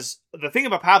 Because the thing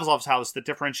about Pavlov's House that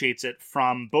differentiates it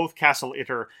from both Castle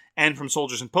Itter and from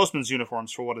Soldiers and Postmen's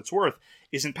uniforms, for what it's worth,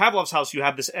 is in Pavlov's House you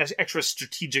have this extra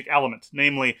strategic element.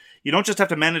 Namely, you don't just have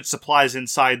to manage supplies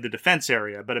inside the defense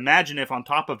area, but imagine if on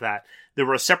top of that there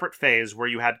were a separate phase where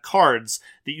you had cards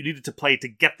that you needed to play to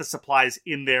get the supplies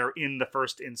in there in the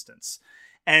first instance.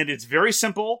 And it's very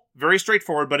simple, very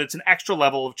straightforward, but it's an extra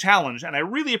level of challenge, and I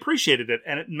really appreciated it,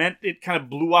 and it kind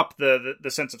of blew up the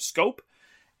sense of scope,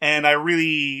 and I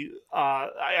really,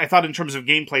 I thought in terms of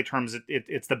gameplay terms,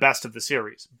 it's the best of the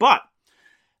series. But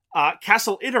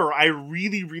Castle Itter I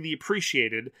really, really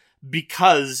appreciated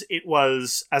because it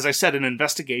was, as I said, an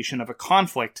investigation of a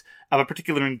conflict, of a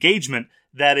particular engagement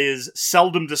that is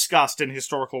seldom discussed in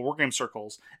historical wargame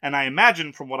circles, and I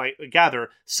imagine, from what I gather,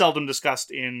 seldom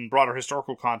discussed in broader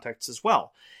historical contexts as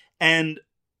well. And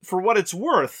for what it's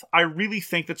worth, I really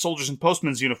think that Soldiers and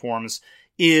Postmen's uniforms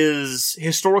is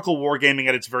historical wargaming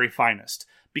at its very finest,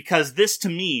 because this, to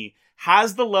me,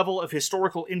 has the level of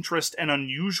historical interest and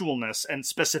unusualness and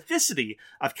specificity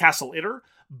of Castle Itter,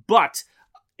 but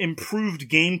improved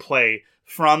gameplay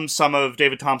from some of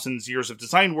David Thompson's years of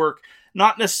design work,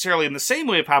 not necessarily in the same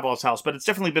way of Pavlov's House, but it's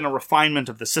definitely been a refinement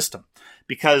of the system,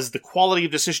 because the quality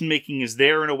of decision-making is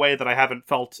there in a way that I haven't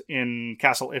felt in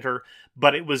Castle Itter,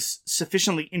 but it was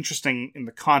sufficiently interesting in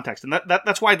the context. And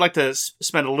that's why I'd like to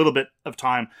spend a little bit of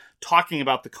time talking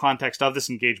about the context of this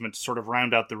engagement to sort of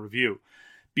round out the review.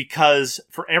 Because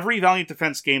for every Valiant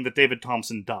Defense game that David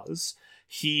Thompson does,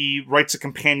 he writes a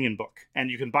companion book. And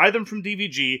you can buy them from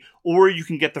DVG, or you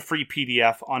can get the free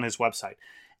PDF on his website.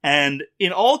 And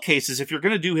in all cases, if you're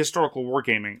going to do historical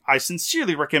wargaming, I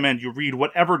sincerely recommend you read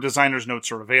whatever designer's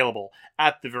notes are available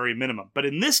at the very minimum. But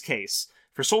in this case,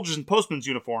 for Soldiers and Postmen's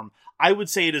Uniform, I would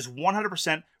say it is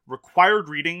 100% required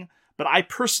reading, but I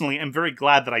personally am very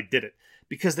glad that I did it,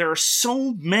 because there are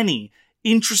so many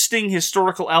interesting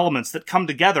historical elements that come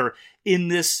together in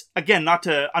this, again, not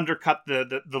to undercut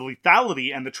the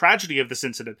lethality and the tragedy of this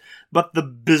incident, but the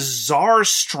bizarre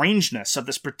strangeness of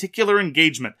this particular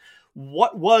engagement.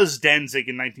 What was Danzig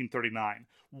in 1939?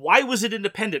 Why was it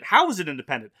independent? How was it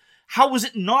independent? How was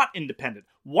it not independent?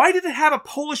 Why did it have a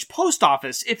Polish post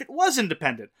office if it was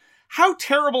independent? How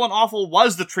terrible and awful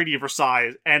was the Treaty of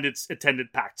Versailles and its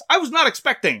attendant pacts? I was not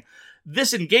expecting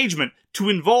this engagement to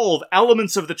involve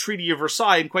elements of the Treaty of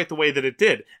Versailles in quite the way that it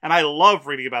did, and I love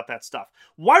reading about that stuff.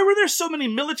 Why were there so many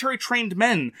military-trained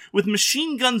men with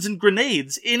machine guns and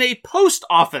grenades in a post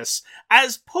office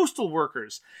as postal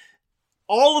workers?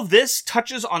 All of this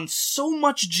touches on so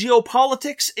much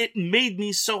geopolitics, it made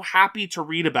me so happy to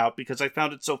read about because I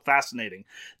found it so fascinating.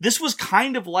 This was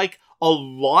kind of like a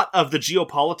lot of the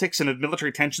geopolitics and of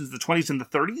military tensions of the 20s and the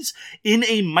 30s in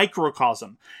a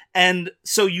microcosm. And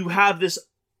so you have this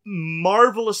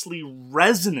marvelously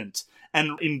resonant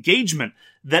and engagement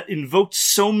that invoked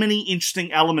so many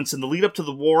interesting elements in the lead up to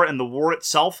the war and the war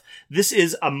itself. This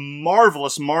is a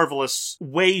marvelous, marvelous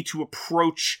way to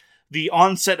approach the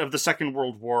onset of the Second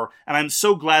World War, and I'm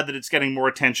so glad that it's getting more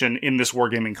attention in this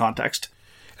wargaming context.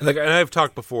 And I've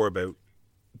talked before about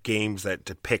games that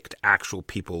depict actual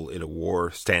people in a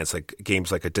war stance, like games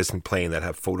like A Distant Plain that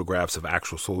have photographs of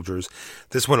actual soldiers.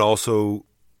 This one also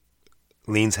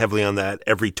leans heavily on that.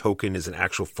 Every token is an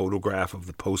actual photograph of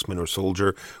the postman or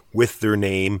soldier with their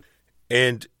name.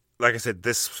 And like I said,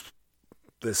 this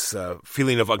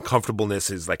feeling of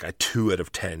uncomfortableness is like a 2 out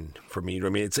of 10 for me. I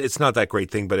mean, it's not that great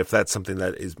thing, but if that's something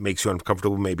that makes you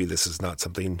uncomfortable, maybe this is not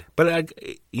something. But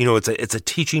it's a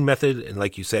teaching method, and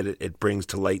like you said, it brings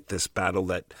to light this battle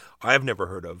that I have never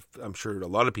heard of. I'm sure a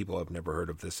lot of people have never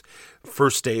heard of this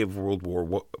first day of World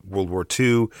War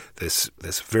II. This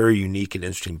very unique and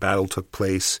interesting battle took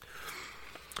place.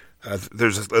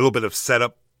 There's a little bit of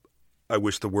setup. I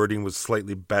wish the wording was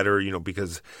slightly better,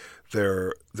 because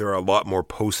there are a lot more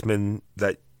postmen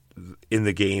that in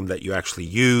the game that you actually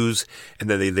use, and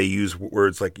then they use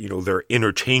words like they're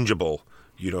interchangeable.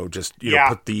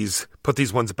 Put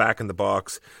these ones back in the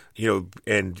box,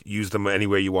 and use them any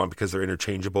way you want because they're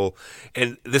interchangeable.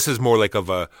 And this is more like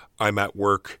I'm at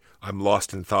work, I'm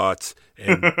lost in thoughts,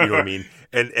 and you know what I mean?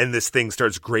 And this thing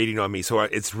starts grating on me. So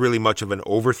it's really much of an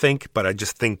overthink, but I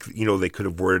just think, they could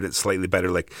have worded it slightly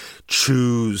better, like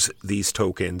choose these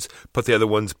tokens, put the other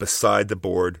ones beside the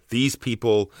board. These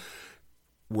people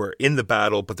were in the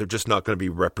battle, but they're just not going to be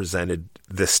represented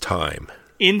this time.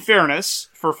 In fairness,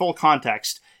 for full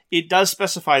context, it does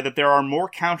specify that there are more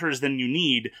counters than you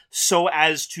need so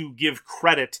as to give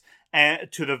credit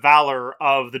to the valor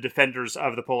of the defenders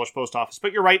of the Polish post office.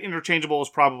 But you're right, interchangeable is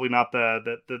probably not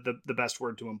the best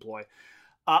word to employ.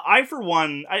 I, for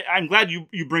one, I'm glad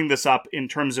you bring this up in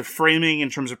terms of framing, in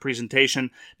terms of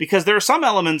presentation, because there are some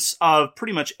elements of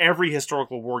pretty much every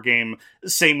historical war game,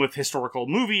 same with historical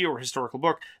movie or historical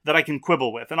book, that I can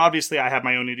quibble with. And obviously I have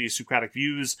my own idiosyncratic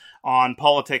views on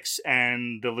politics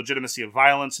and the legitimacy of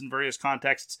violence in various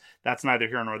contexts. That's neither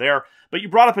here nor there. But you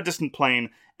brought up A Distant Plain,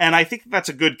 and I think that's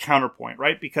a good counterpoint,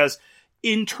 right? Because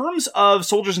in terms of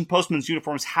Soldiers and Postmen's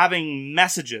Uniforms having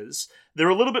messages, they're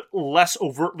a little bit less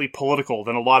overtly political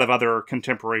than a lot of other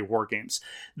contemporary war games.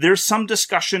 There's some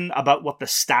discussion about what the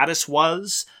status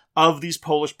was of these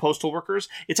Polish postal workers.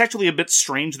 It's actually a bit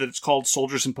strange that it's called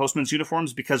Soldiers and Postmen's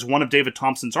Uniforms, because one of David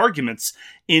Thompson's arguments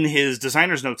in his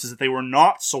designer's notes is that they were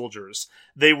not soldiers.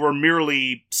 They were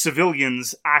merely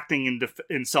civilians acting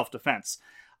in self-defense.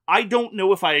 I don't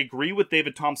know if I agree with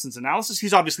David Thompson's analysis.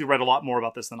 He's obviously read a lot more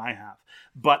about this than I have.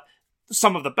 But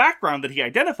some of the background that he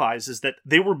identifies is that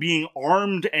they were being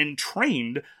armed and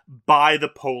trained by the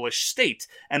Polish state,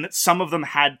 and that some of them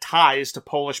had ties to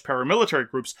Polish paramilitary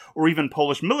groups or even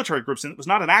Polish military groups, and it was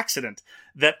not an accident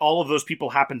that all of those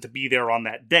people happened to be there on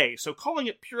that day. So calling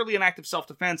it purely an act of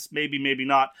self-defense, maybe, maybe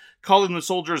not. Calling them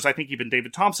soldiers, I think even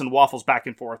David Thompson waffles back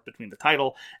and forth between the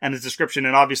title and his description,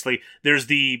 and obviously there's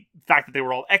the fact that they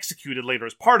were all executed later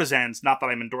as partisans, not that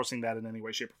I'm endorsing that in any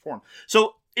way, shape, or form.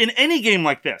 So in any game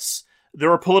like this,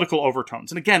 there are political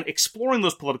overtones. And again, exploring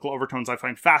those political overtones I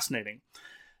find fascinating.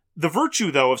 The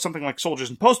virtue, though, of something like Soldiers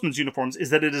and Postmen's Uniforms is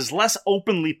that it is less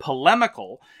openly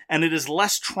polemical, and it is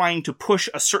less trying to push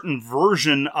a certain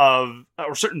version of,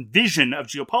 or certain vision of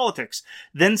geopolitics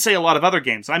than, say, a lot of other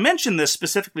games. And I mention this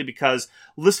specifically because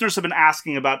listeners have been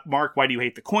asking about, Mark, why do you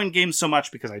hate the coin games so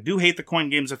much? Because I do hate the coin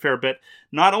games a fair bit,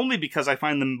 not only because I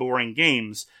find them boring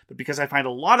games, but because I find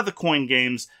a lot of the coin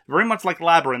games, very much like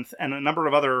Labyrinth and a number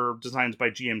of other designs by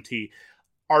GMT,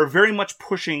 are very much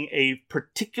pushing a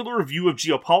particular view of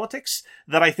geopolitics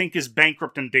that I think is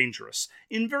bankrupt and dangerous,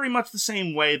 in very much the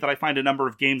same way that I find a number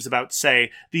of games about,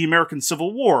 say, the American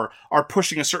Civil War are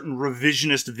pushing a certain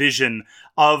revisionist vision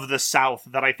of the South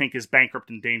that I think is bankrupt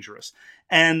and dangerous.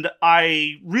 And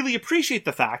I really appreciate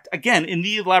the fact, again, in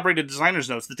the elaborated designer's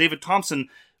notes, that David Thompson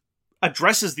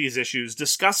addresses these issues,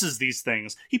 discusses these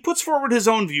things. He puts forward his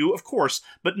own view, of course,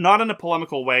 but not in a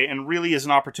polemical way, and really is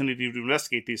an opportunity to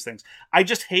investigate these things. I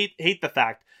just hate the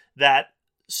fact that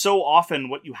so often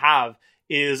what you have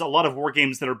is a lot of war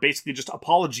games that are basically just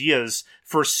apologias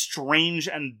for strange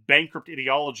and bankrupt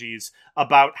ideologies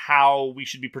about how we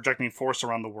should be projecting force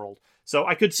around the world. So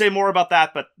I could say more about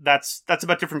that, but that's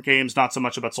about different games, not so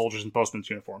much about Soldiers and Postmen's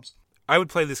Uniforms. I would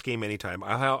play this game anytime.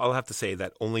 I'll have to say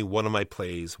that only one of my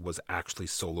plays was actually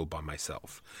solo by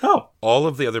myself. Oh. All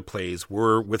of the other plays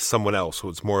were with someone else, so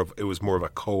it was more of a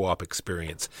co-op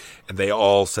experience. And they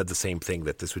all said the same thing,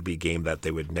 that this would be a game that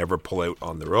they would never pull out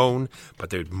on their own, but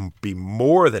they'd be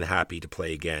more than happy to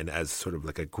play again as sort of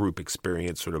like a group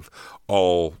experience, sort of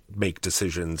all make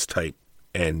decisions type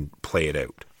and play it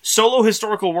out. Solo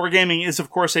historical wargaming is, of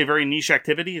course, a very niche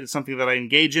activity. It's something that I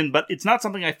engage in, but it's not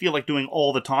something I feel like doing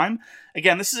all the time.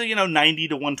 Again, this is a 90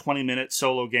 to 120 minute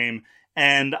solo game,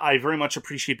 and I very much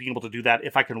appreciate being able to do that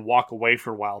if I can walk away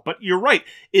for a while. But you're right,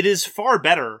 it is far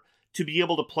better to be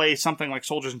able to play something like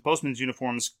Soldiers and Postmen's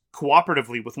Uniforms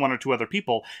cooperatively with one or two other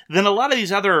people than a lot of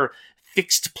these other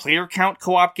fixed player count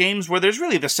co-op games where there's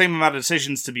really the same amount of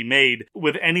decisions to be made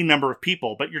with any number of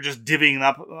people, but you're just divvying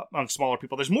up among smaller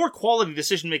people. There's more quality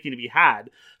decision-making to be had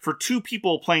for two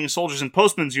people playing Soldiers and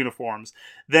Postmen's Uniforms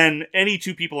than any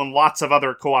two people in lots of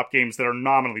other co-op games that are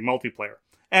nominally multiplayer.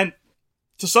 And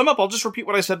to sum up, I'll just repeat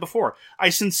what I said before. I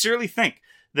sincerely think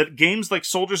that games like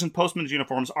Soldiers and Postmen's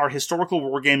Uniforms are historical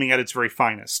wargaming at its very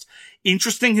finest.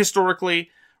 Interesting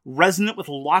historically, resonant with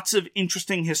lots of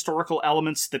interesting historical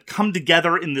elements that come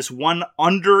together in this one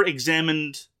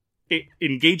under-examined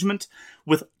engagement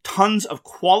with tons of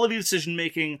quality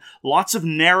decision-making, lots of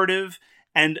narrative,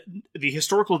 and the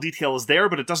historical detail is there,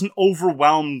 but it doesn't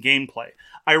overwhelm gameplay.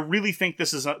 I really think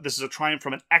this is a triumph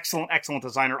from an excellent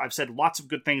designer. I've said lots of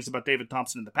good things about David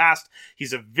Thompson in the past.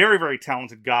 He's a very, very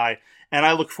talented guy, and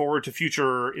I look forward to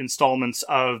future installments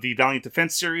of the Valiant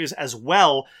Defense series, as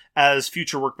well as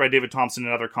future work by David Thompson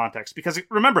in other contexts. Because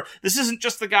remember, this isn't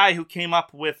just the guy who came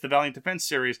up with the Valiant Defense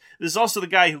series. This is also the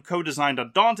guy who co-designed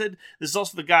Undaunted. This is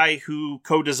also the guy who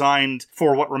co-designed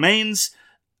For What Remains.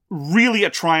 Really a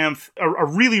triumph, a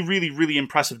really, really, really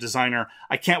impressive designer.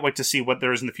 I can't wait to see what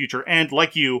there is in the future. And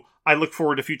like you, I look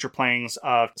forward to future playings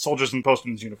of Soldiers and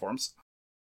Postmen's Uniforms.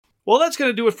 Well, that's going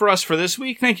to do it for us for this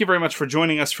week. Thank you very much for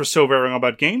joining us for So Very Wrong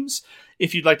About Games.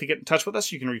 If you'd like to get in touch with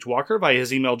us, you can reach Walker via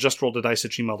his email,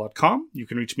 justrolledadice@gmail.com. You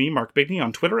can reach me, Mark Bigney,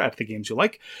 on Twitter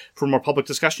 @TheGamesYouLike. For more public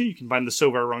discussion, you can find the So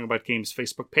Very Wrong About Games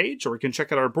Facebook page, or you can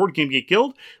check out our Board Game Geek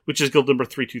Guild, which is guild number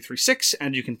 3236,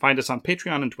 and you can find us on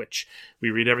Patreon and Twitch.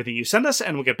 We read everything you send us,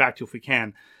 and we'll get back to you if we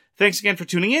can. Thanks again for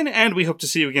tuning in, and we hope to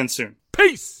see you again soon.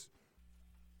 Peace!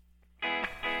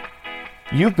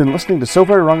 You've been listening to So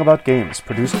Very Wrong About Games,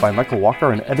 produced by Michael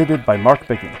Walker and edited by Mark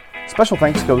Bigney. Special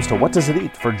thanks goes to What Does It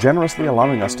Eat for generously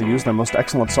allowing us to use their most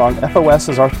excellent song, FOS,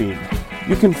 as our theme.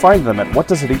 You can find them at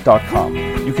whatdoesiteat.com.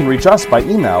 You can reach us by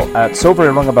email at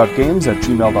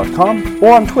soverywrongaboutgames@gmail.com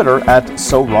or on Twitter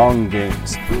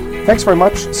 @SoWrongGames. Thanks very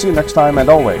much, see you next time, and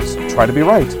always, try to be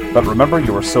right, but remember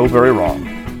you are so very wrong.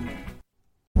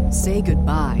 say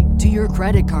goodbye to your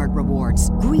credit card rewards.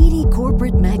 Greedy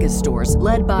corporate mega stores,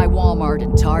 led by Walmart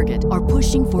and Target, are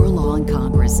pushing for a law in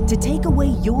Congress to take away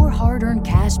your hard-earned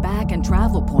cash back and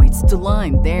travel points to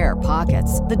line their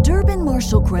pockets. The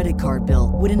Durbin-Marshall credit card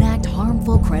bill would enact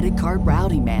harmful credit card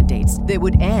routing mandates that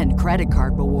would end credit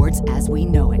card rewards as we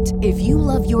know it. If you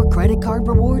love your credit card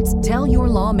rewards, tell your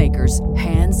lawmakers,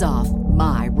 hands off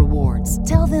my rewards.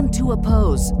 Tell them to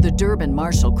oppose the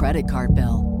Durbin-Marshall credit card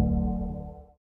bill.